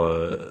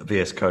for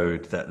VS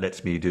Code that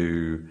lets me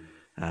do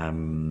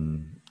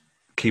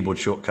keyboard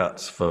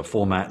shortcuts for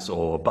formats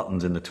or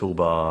buttons in the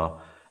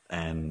toolbar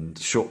and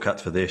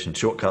shortcuts for this and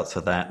shortcuts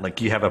for that. Like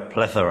you have a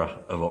plethora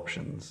of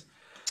options.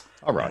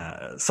 All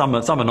right. Some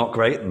are not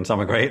great and some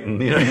are great, and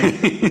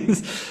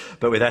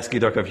but with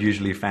ASCII-Doc, I've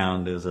usually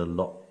found there's a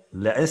lot.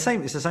 It's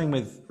the same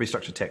with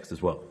restructured text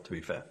as well. To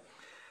be fair.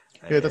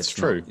 Yeah, that's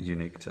true.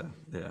 Unique to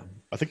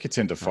I think you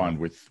tend to find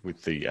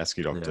with the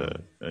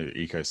ASCII-Doctor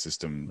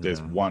ecosystem,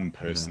 there's one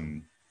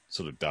person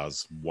sort of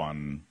does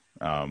one,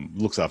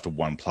 looks after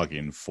one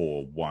plugin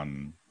for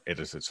one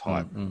editor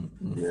type.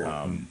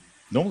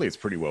 Normally, it's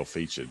pretty well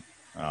featured,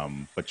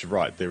 but you're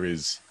right. There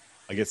is,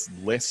 I guess,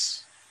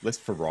 less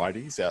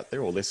varieties out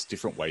there, or less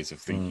different ways of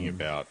thinking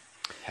about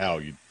how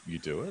you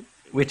do it.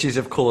 Which is,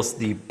 of course,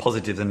 the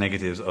positives and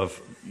negatives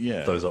of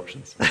those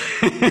options.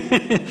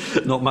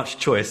 Not much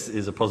choice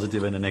is a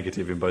positive and a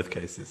negative in both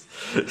cases.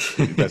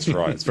 That's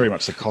right. It's very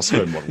much the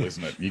Costco model,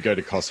 isn't it? You go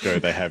to Costco,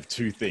 they have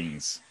 2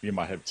 things. You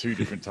might have 2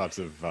 different types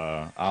of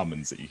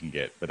almonds that you can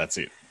get, but that's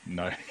it.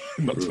 No,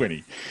 not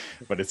 20.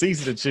 But it's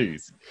easy to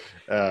choose.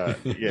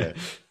 Yeah.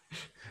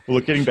 Well,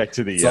 look, getting back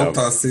to the...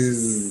 Sometimes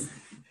is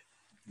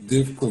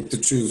difficult to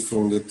choose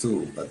from the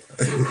 2. But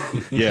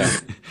yeah,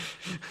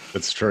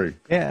 that's true.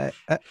 Yeah,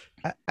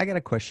 I got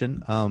a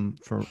question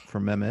for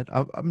Mehmed.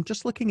 I'm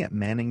just looking at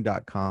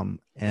Manning.com,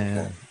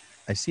 and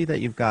I see that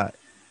you've got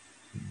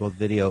both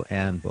video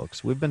and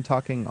books. We've been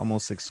talking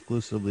almost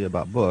exclusively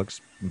about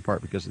books, in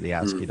part because of the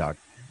ASCII-Doc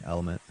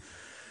element.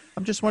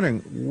 I'm just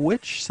wondering,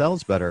 which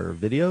sells better,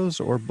 videos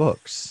or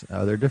books?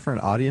 Are there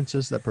different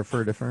audiences that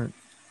prefer different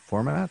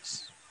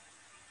formats?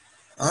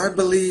 I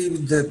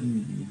believe that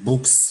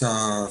books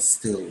are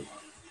still,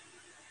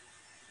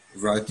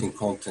 writing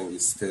content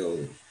is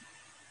still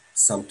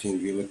something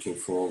you're looking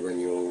for when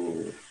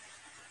you,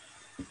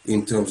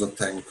 in terms of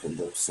technical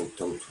books, in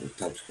terms of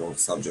technical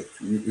subject.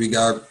 We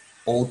got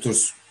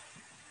authors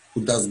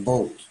who does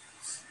both,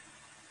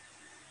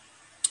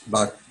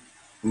 but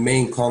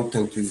main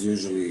content is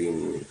usually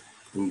in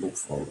book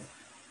format.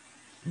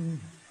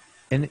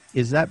 And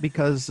is that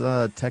because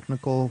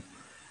technical,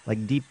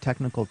 like deep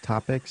technical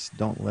topics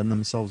don't lend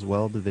themselves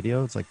well to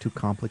video? It's like too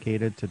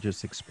complicated to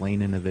just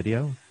explain in a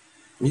video?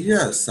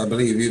 Yes, I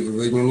believe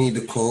when you need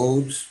the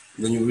code,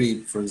 when you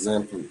read, for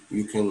example,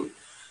 you can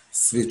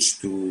switch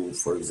to,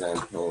 for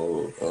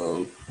example,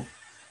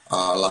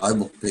 a live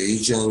book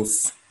page of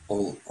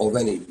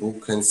any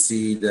book and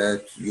see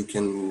that you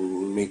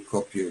can make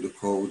copy of the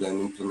code and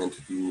implement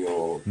it in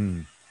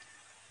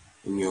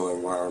your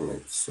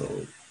environment.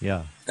 So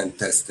and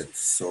test it.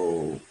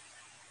 So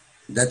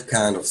that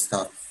kind of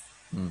stuff.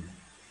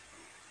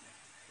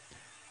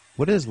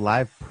 What is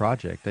live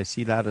project? I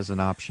see that as an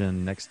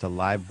option next to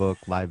live book,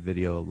 live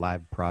video,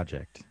 live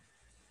project.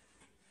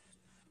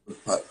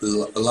 A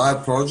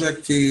live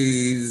project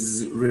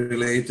is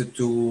related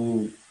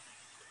to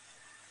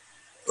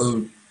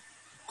a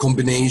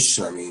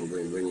combination. I mean,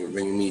 when you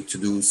need to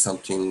do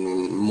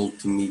something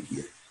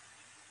multimedia.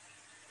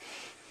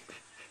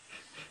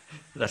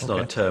 That's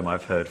not a term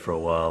I've heard for a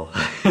while.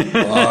 Oh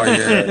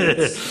yeah,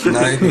 it's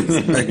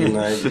 90s, back in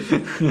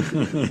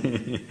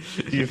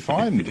 90s. Do you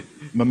find,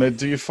 Mehmed,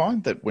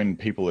 that when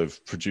people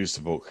have produced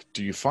a book,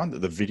 do you find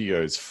that the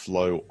videos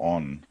flow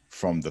on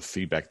from the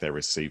feedback they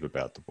receive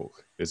about the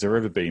book? Has there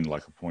ever been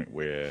like a point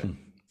where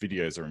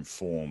videos are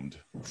informed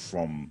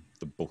from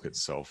the book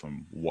itself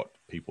and what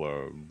people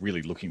are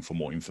really looking for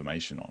more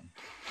information on?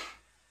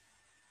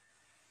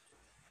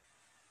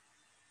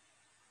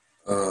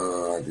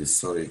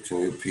 Sorry, can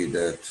you repeat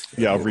that?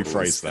 Yeah, I'll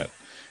rephrase that.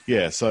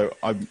 Yeah, so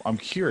I'm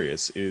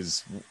curious,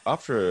 is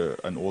after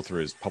an author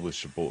has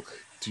published a book,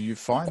 do you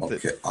find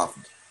that, Okay,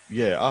 after.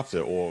 yeah,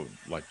 after or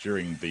like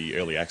during the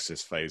early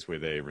access phase where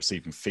they're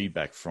receiving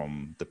feedback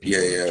from the Yeah,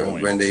 people who've yeah,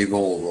 joined? when they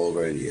evolve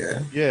already,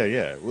 yeah. Yeah,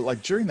 yeah. Well,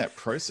 like during that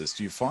process,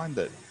 do you find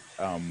that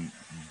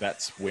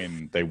that's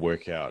when they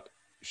work out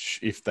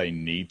if they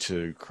need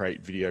to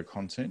create video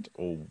content,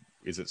 or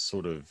is it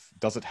sort of,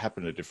 does it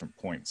happen at different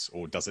points,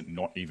 or does it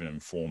not even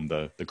inform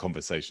the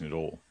conversation at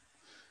all?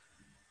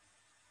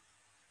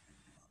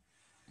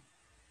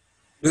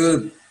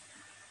 Well,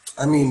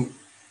 I mean,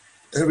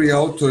 every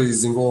author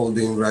is involved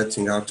in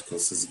writing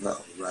articles as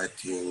well,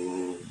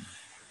 writing,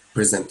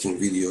 presenting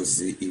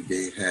videos if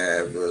they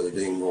have,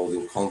 they're involved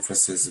in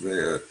conferences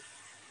where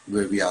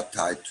we are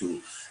tied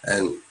to,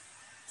 and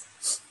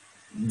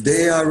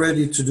they are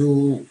ready to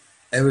do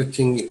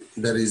everything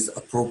that is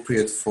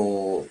appropriate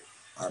for,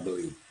 I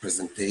believe,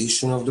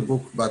 presentation of the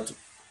book, but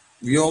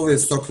we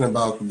always talking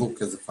about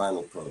book as a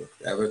final product.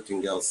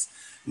 Everything else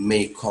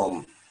may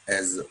come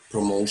as a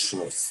promotion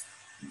of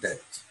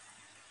that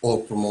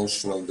or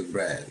promotion of the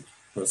brand,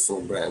 personal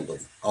brand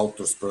of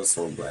author's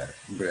personal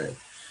brand.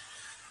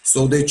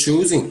 So they're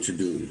choosing to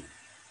do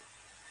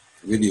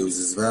videos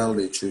as well.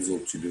 They're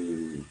choosing to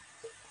do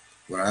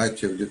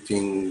variety of the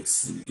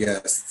things,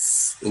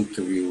 guests,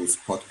 interviews,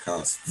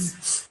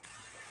 podcasts.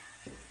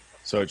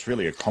 So it's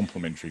really a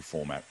complementary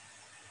format.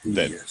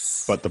 That,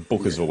 Yes. but the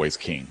book is always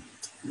king.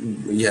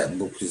 Yeah,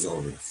 book is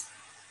always.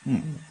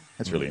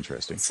 That's really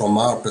interesting. From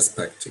our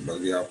perspective, but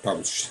we are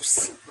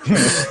publishers.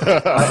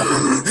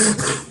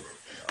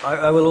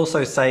 I will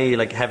also say,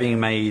 like, having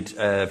made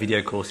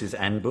video courses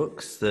and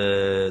books,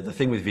 the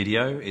thing with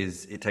video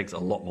is it takes a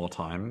lot more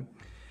time.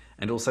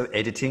 And also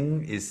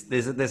editing is,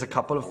 there's a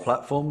couple of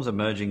platforms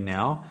emerging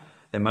now.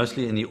 They're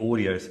mostly in the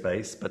audio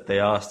space, but they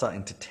are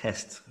starting to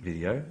test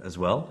video as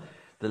well.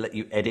 They let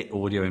you edit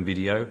audio and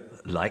video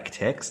like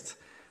text,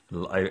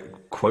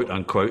 quote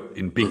unquote,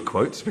 in big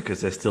quotes,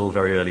 because they're still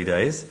very early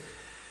days.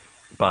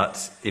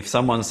 But if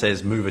someone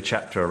says move a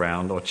chapter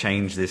around or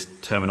change this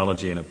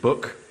terminology in a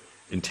book,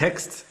 in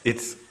text,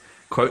 it's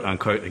quote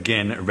unquote,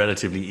 again,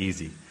 relatively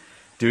easy.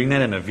 Doing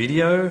that in a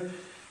video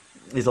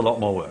is a lot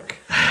more work.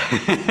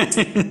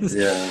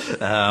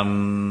 Yeah.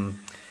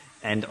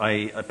 And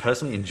I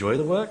personally enjoy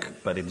the work,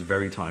 but it's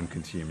very time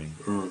consuming.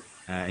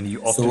 And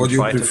you often So what do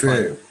you try to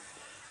prefer? find,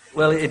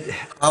 well,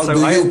 How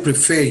do you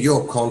prefer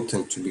your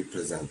content to be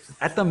presented?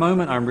 at the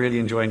moment, I'm really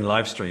enjoying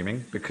live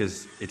streaming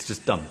because it's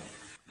just done.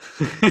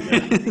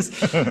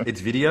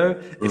 It's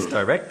video, it's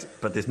direct,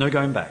 but there's no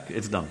going back.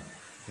 It's done.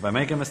 If I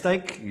make a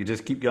mistake, you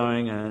just keep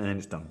going and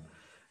it's done.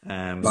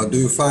 But do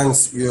you find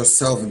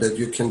yourself that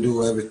you can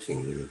do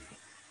everything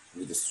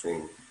with the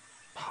stream?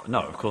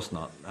 No, of course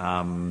not.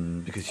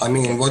 Because I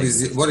mean, what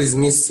is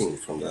missing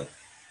from that?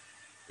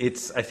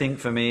 I think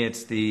for me,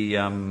 it's the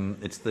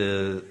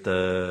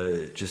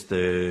just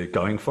the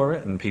going for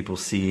it and people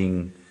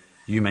seeing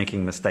you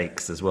making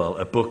mistakes as well.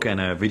 A book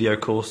and a video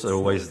course are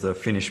always the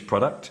finished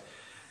product,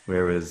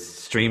 whereas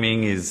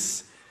streaming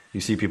is you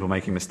see people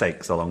making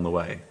mistakes along the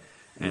way,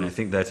 and I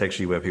think that's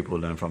actually where people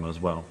learn from as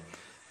well.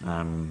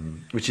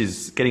 Which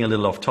is getting a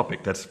little off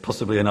topic. That's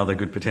possibly another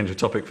good potential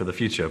topic for the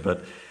future,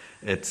 but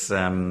it's.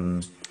 I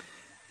mean,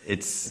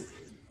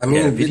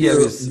 video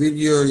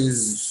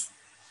is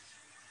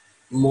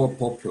more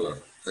popular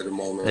at the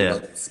moment,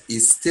 but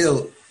it's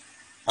still,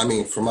 I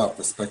mean, from our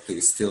perspective,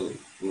 it's still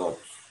not.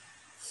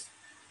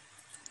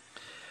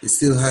 It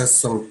still has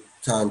some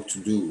time to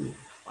do.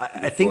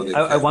 I think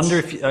I wonder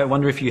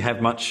if you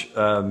have much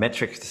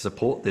metrics to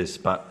support this,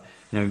 but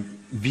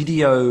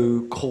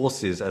video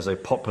courses as a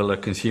popular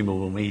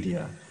consumable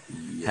media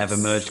have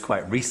emerged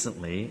quite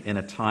recently in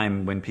a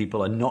time when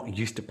people are not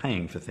used to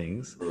paying for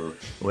things,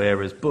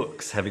 whereas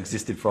books have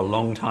existed for a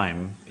long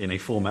time in a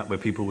format where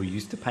people were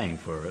used to paying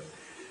for it.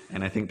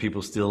 And I think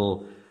people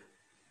still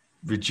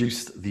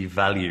reduced the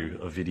value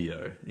of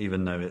video,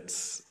 even though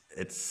it's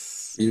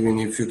even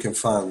if you can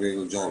find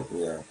real junk,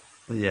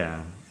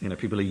 yeah,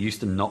 people are used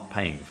to not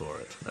paying for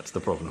it. That's the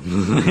problem.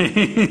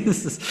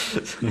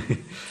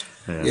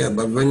 Yeah,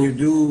 but when you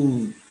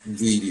do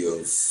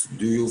videos,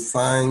 do you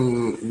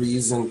find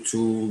reason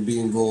to be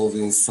involved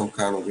in some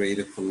kind of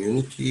greater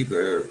community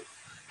where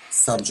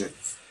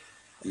subject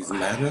is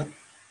matter?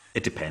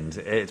 It depends.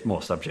 It's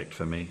more subject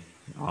for me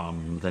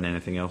than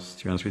anything else,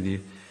 to be honest with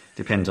you.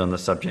 Depends on the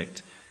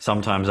subject.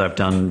 Sometimes I've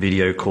done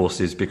video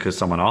courses because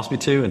someone asked me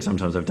to, and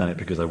sometimes I've done it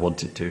because I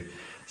wanted to.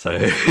 So.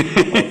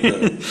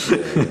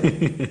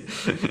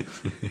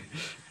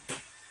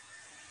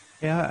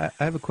 Yeah,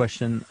 I have a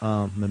question,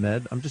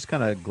 Mehmed. I'm just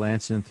kind of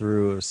glancing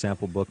through a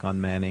sample book on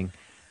Manning,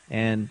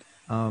 and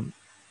I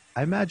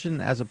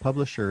imagine as a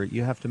publisher,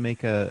 you have to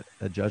make a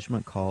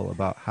judgment call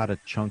about how to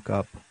chunk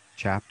up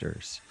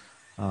chapters.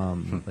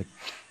 Like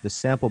the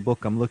sample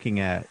book I'm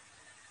looking at,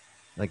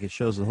 like it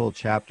shows the whole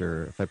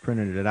chapter. If I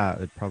printed it out,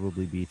 it'd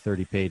probably be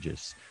 30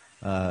 pages.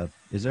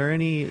 Is there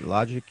any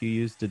logic you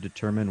use to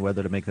determine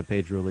whether to make the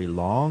page really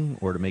long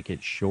or to make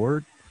it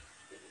short?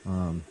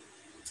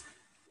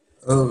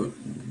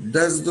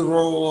 That's the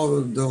role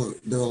of the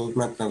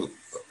developmental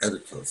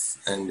editors,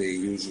 and they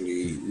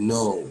usually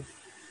know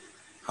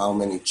how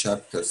many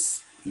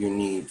chapters you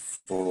need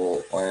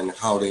for and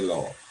how they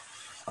long.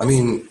 I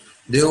mean,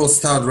 they all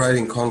start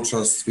writing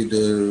contrasts with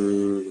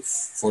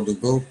for the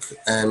book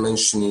and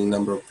mentioning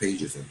number of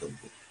pages of the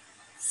book.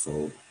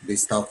 So they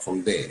start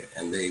from there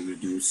and they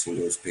reducing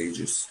those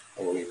pages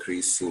or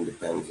increasing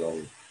depends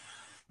on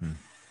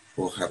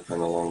what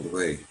happened along the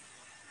way.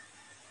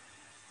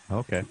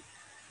 Okay.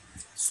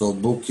 So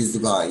book is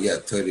about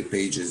 30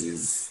 pages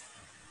is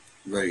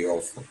very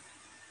often.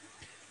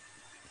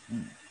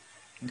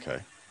 Okay.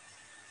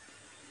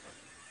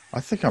 I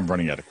think I'm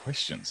running out of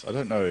questions. I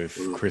don't know if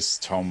Chris,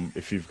 Tom,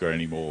 if you've got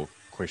any more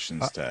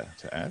questions to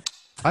add.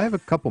 I have a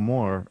couple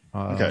more.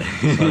 Okay.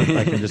 So if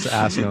I can just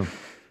ask them.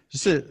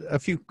 Just a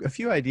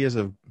few ideas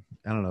of,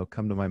 I don't know,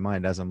 come to my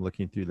mind as I'm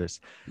looking through this.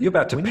 You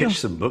about to pitch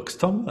some books,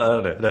 Tom?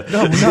 No.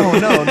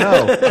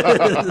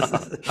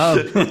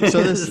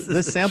 So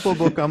this sample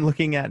book I'm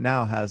looking at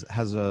now has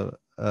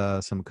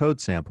some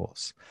code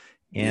samples.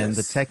 And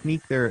the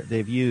technique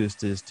they've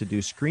used is to do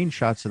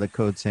screenshots of the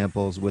code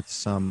samples with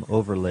some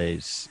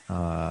overlays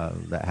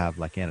that have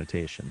like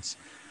annotations.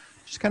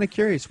 Just kind of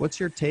curious, what's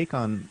your take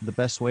on the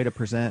best way to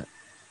present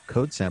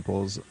code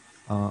samples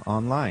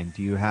online?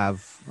 Do you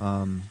have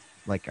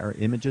are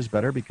images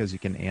better because you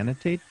can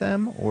annotate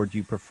them, or do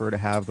you prefer to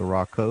have the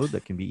raw code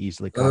that can be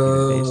easily copied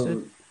and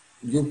pasted?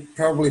 You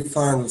probably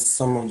find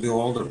some of the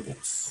older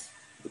books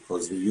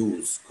because we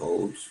use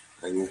code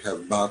and you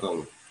have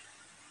button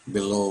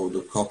below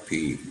the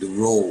copy, the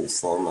raw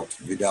format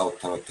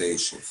without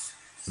annotations.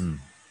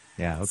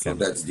 Yeah, okay. So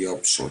that's the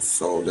option.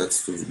 So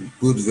that's a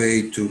good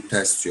way to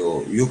test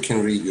you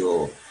can read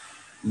your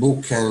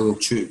book and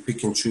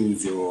pick and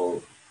choose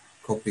your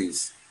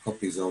copies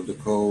of the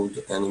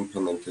code and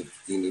implement it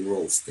in the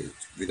raw state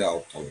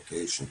without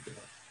annotation.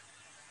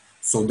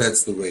 So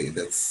that's the way,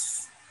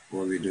 that's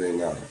what we're doing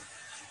now.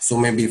 So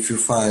maybe if you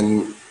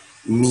find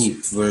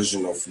MEEP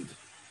version of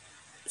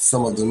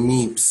some of the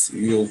MEEPs,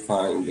 you'll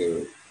find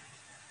the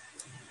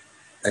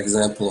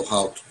example of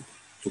how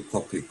to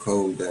copy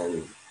code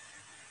and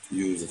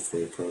use it for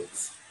your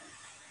purpose.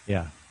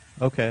 Yeah.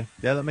 Okay.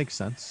 Yeah, that makes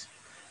sense.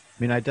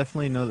 I mean, I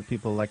definitely know that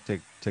people like to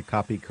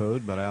copy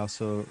code, but I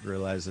also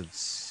realize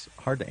it's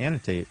hard to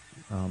annotate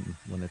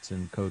when it's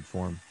in code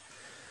form.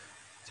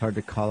 It's hard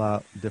to call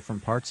out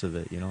different parts of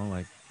it,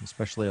 like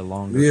especially a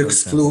longer. We're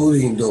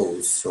excluding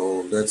those,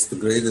 so that's the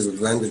greatest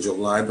advantage of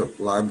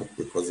LibreBook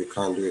because you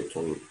can't do it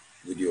on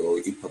video,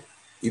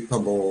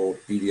 EPUB or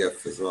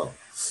PDF as well.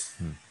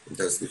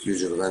 That's the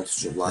huge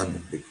advantage of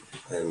LibreBook.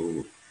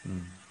 And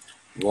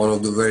one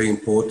of the very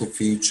important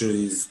features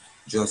is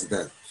just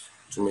that,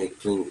 to make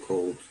clean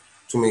code.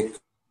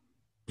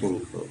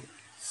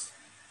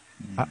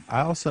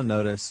 I also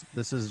noticed,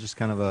 this is just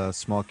kind of a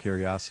small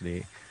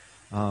curiosity,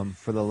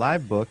 for the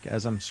live book,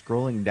 as I'm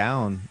scrolling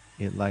down,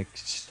 it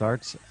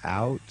starts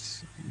out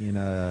in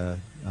a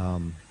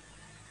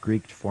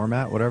Greek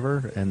format,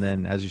 whatever, and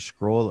then as you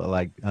scroll,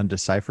 it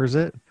undeciphers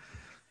it.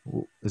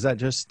 Is that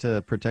just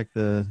to protect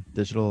the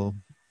digital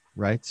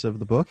rights of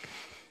the book?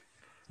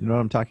 You know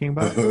what I'm talking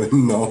about?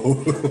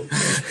 No,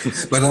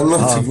 but I'm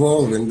not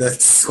involved in that.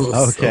 So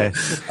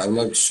I'm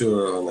not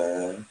sure on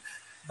that.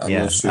 I'm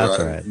not sure. That's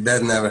right.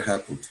 That never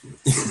happened to me.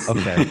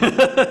 Okay.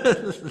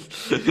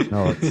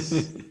 No,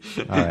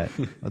 all right.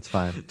 That's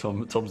fine.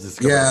 Tom's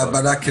discovered. Yeah,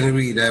 but I can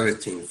read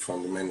everything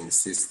from the many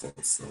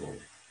systems. So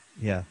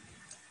yeah.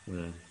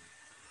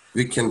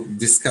 We can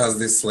discuss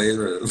this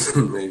later.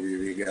 Maybe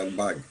we get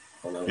back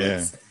on our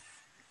website.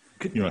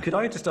 Could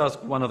I just ask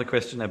one other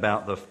question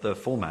about the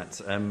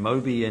formats?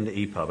 MOBI and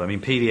EPUB. I mean,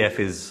 PDF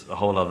is a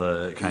whole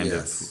other kind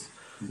of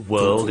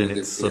world in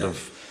its sort of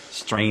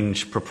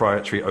strange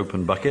proprietary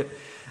open bucket.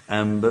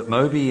 But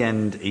MOBI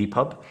and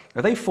EPUB,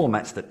 are they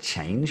formats that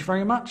change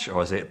very much,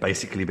 or has it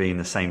basically been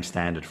the same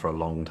standard for a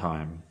long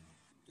time?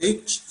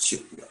 They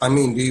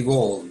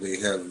evolve. They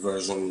have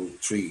version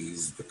 3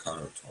 is the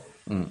current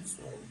one.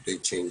 So they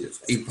change it.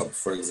 EPUB,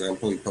 for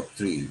example, EPUB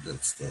 3,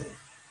 that's the...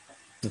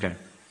 Okay.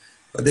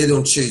 But they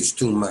don't change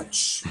too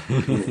much.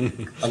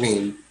 I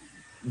mean,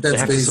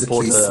 that's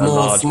basically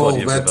small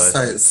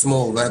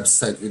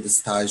website with a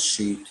style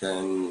sheet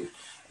and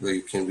where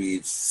you can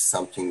read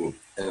something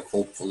and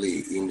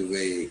hopefully in the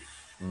way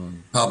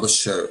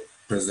publisher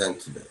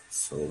presented it.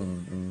 So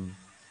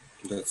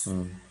that's,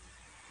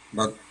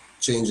 but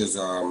changes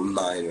are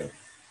minor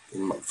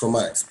from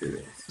my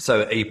experience.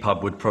 So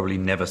EPUB would probably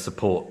never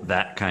support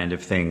that kind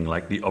of thing,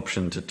 like the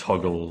option to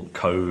toggle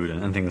code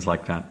and things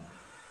like that.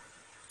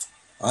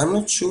 I'm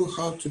not sure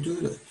how to do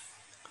that.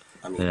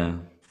 I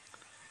mean,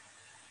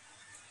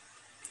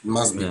 it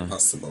must be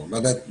possible.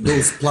 But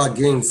those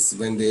plugins,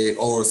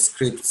 or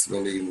scripts,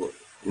 when they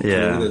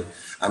included,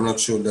 I'm not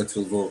sure that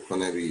will work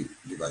on every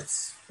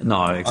device.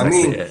 No, exactly. I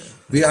mean,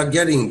 we are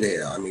getting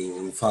there. I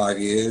mean, in 5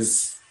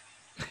 years,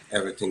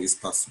 everything is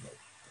possible.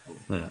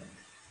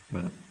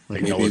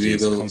 Maybe technology we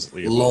is will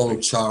constantly evolving.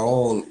 launch our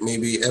own.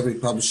 Maybe every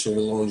publisher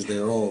will launch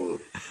their own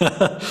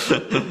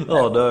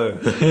Oh no.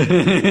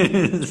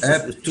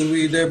 app to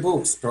read their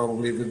books.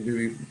 Probably would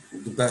be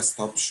the best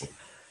option.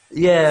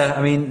 Yeah,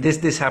 I mean,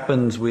 this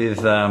happens with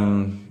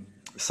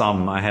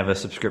some. I have a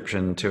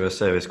subscription to a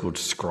service called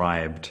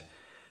Scribed.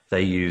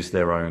 They use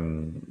their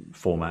own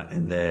format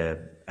in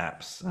their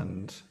apps,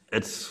 and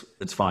it's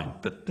fine.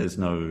 But there's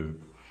no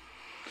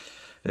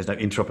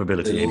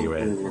interoperability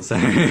anywhere. So,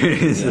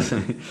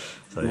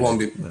 It won't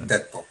be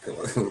that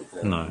popular.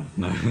 no.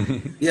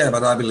 Yeah,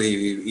 but I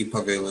believe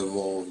EPUB will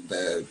evolve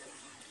that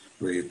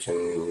where you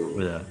can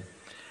Yeah.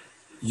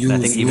 use I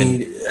think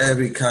even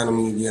every kind of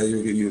media.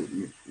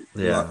 You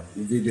Yeah.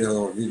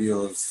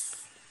 videos,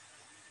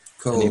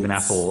 And codes. even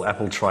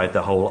Apple tried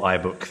the whole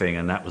iBook thing,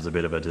 and that was a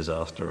bit of a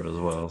disaster as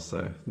well.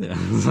 So yeah,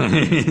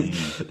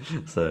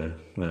 so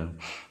yeah,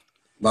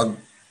 But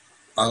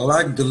I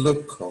like the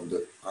look of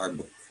the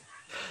iBook.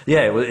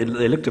 yeah. It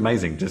looked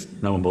amazing. Just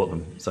no one bought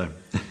them. So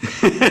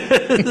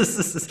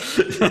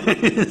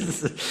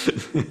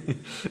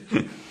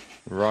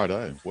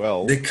Righto.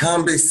 Well, They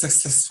can't be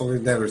successful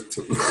in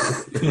everything.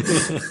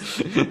 this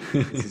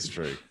is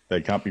true.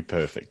 They can't be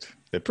perfect.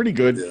 They're pretty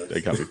good. Yeah.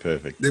 They can't be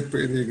perfect. They're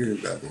pretty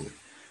good at it.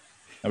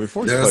 Now,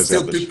 before we There are close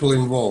still out the people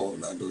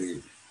involved, I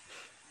believe.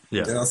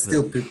 yeah, There are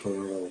still people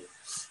involved.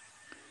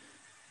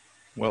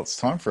 well, it's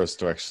time for us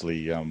to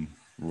actually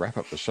wrap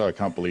up the show. I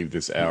can't believe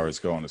this hour has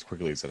gone as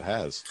quickly as it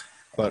has.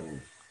 But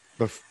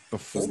before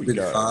It's a we bit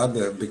go,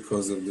 harder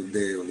because of the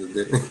day.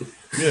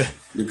 yeah.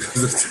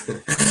 Because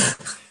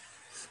of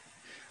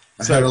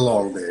I had a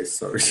long day,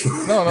 sorry.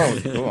 No,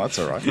 well, that's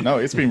all right. No,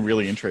 it's been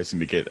really interesting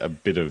to get a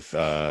bit of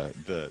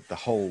the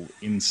whole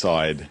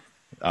inside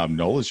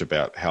knowledge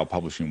about how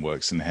publishing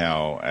works and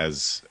how,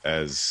 as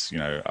you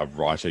know, a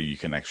writer, you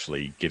can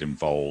actually get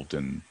involved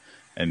and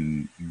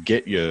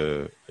get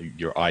your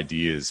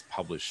ideas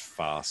published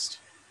fast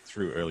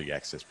through early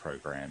access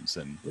programs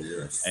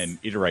Yes. and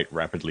iterate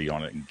rapidly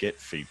on it and get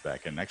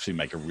feedback and actually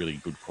make a really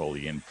good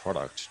quality end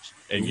product.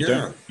 And you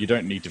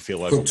don't need to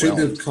feel overwhelmed.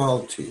 Contribute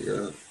quality.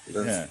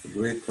 That's a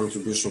great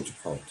contribution to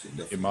quality.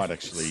 Definitely.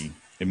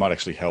 It might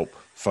actually help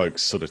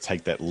folks sort of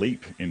take that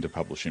leap into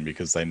publishing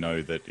because they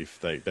know that if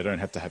they don't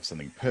have to have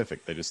something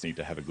perfect, they just need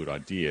to have a good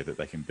idea that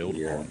they can build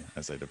upon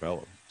as they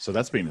develop. So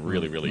that's been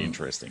really, really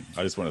interesting.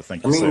 I just want to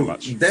thank you so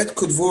much. That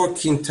could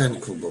work in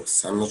technical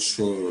books. I'm not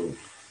sure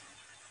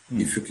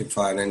if you can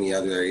find any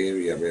other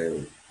area where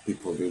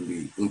people will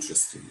be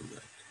interested in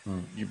that.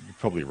 You're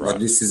probably right. But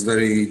this is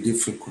very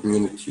different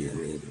community.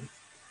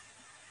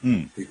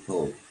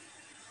 People.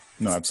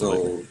 No,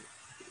 absolutely.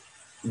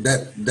 So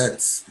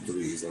that's the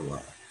reason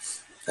why.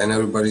 And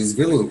everybody is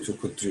willing to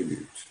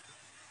contribute.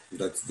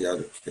 That's the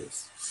other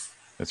case.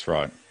 That's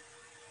right.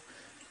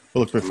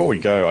 Well, look, before we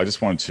go, I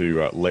just wanted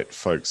to let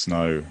folks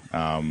know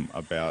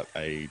about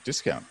a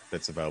discount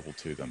that's available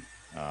to them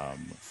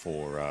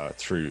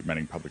through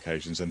Manning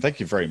Publications. And thank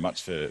you very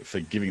much for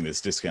giving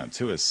this discount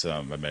to us,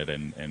 Mehmed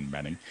and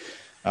Manning.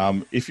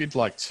 If you'd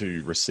like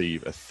to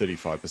receive a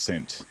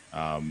 35%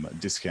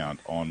 discount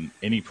on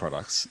any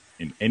products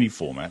in any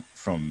format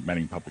from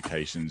Manning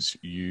Publications,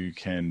 you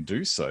can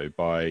do so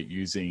by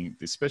using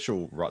the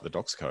special Write the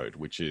Docs code,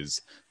 which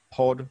is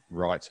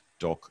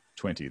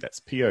PODWRITEDOC20. That's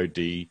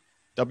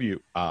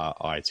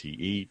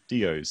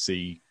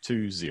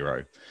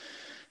PODWRITEDOC20.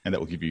 And that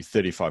will give you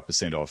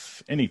 35%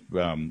 off any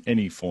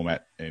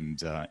format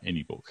and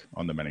any book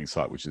on the Manning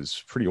site, which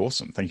is pretty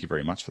awesome. Thank you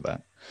very much for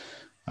that.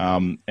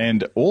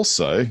 And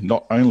also,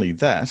 not only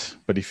that,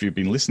 but if you've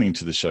been listening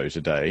to the show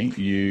today,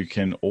 you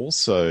can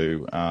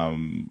also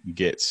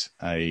get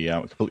a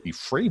completely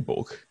free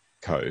book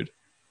code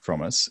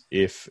from us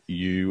if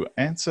you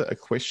answer a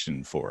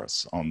question for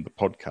us on the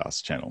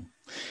podcast channel.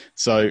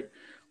 So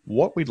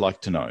what we'd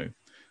like to know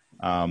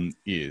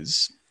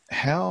is,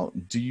 how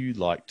do you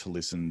like to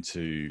listen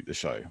to the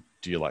show?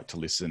 Do you like to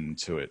listen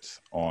to it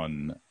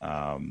on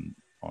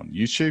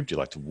YouTube? Do you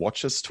like to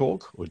watch us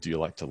talk, or do you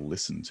like to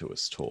listen to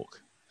us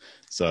talk?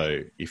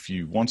 So if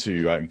you want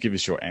to give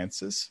us your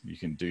answers, you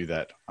can do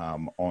that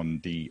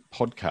on the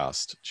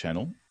podcast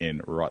channel in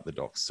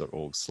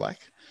writethedocs.org Slack.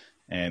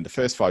 And the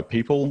first 5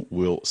 people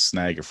will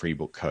snag a free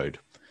book code.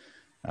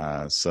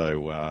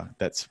 So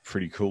that's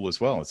pretty cool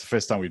as well. It's the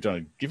first time we've done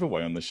a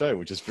giveaway on the show,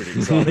 which is pretty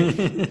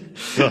exciting.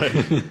 So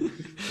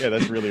yeah,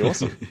 that's really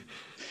awesome.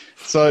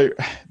 So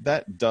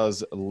that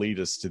does lead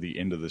us to the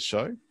end of the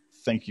show.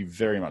 Thank you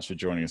very much for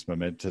joining us,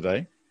 Mehmed,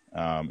 today.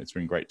 It's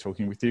been great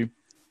talking with you.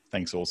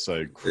 Thanks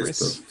also,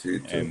 Chris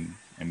and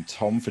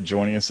Tom, for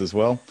joining us as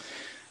well.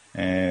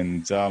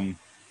 And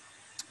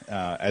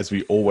as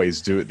we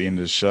always do at the end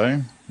of the show,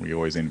 we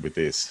always end with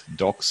this: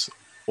 docs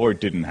or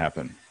it didn't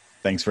happen.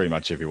 Thanks very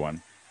much,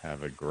 everyone.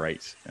 Have a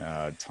great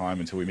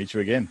time until we meet you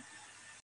again.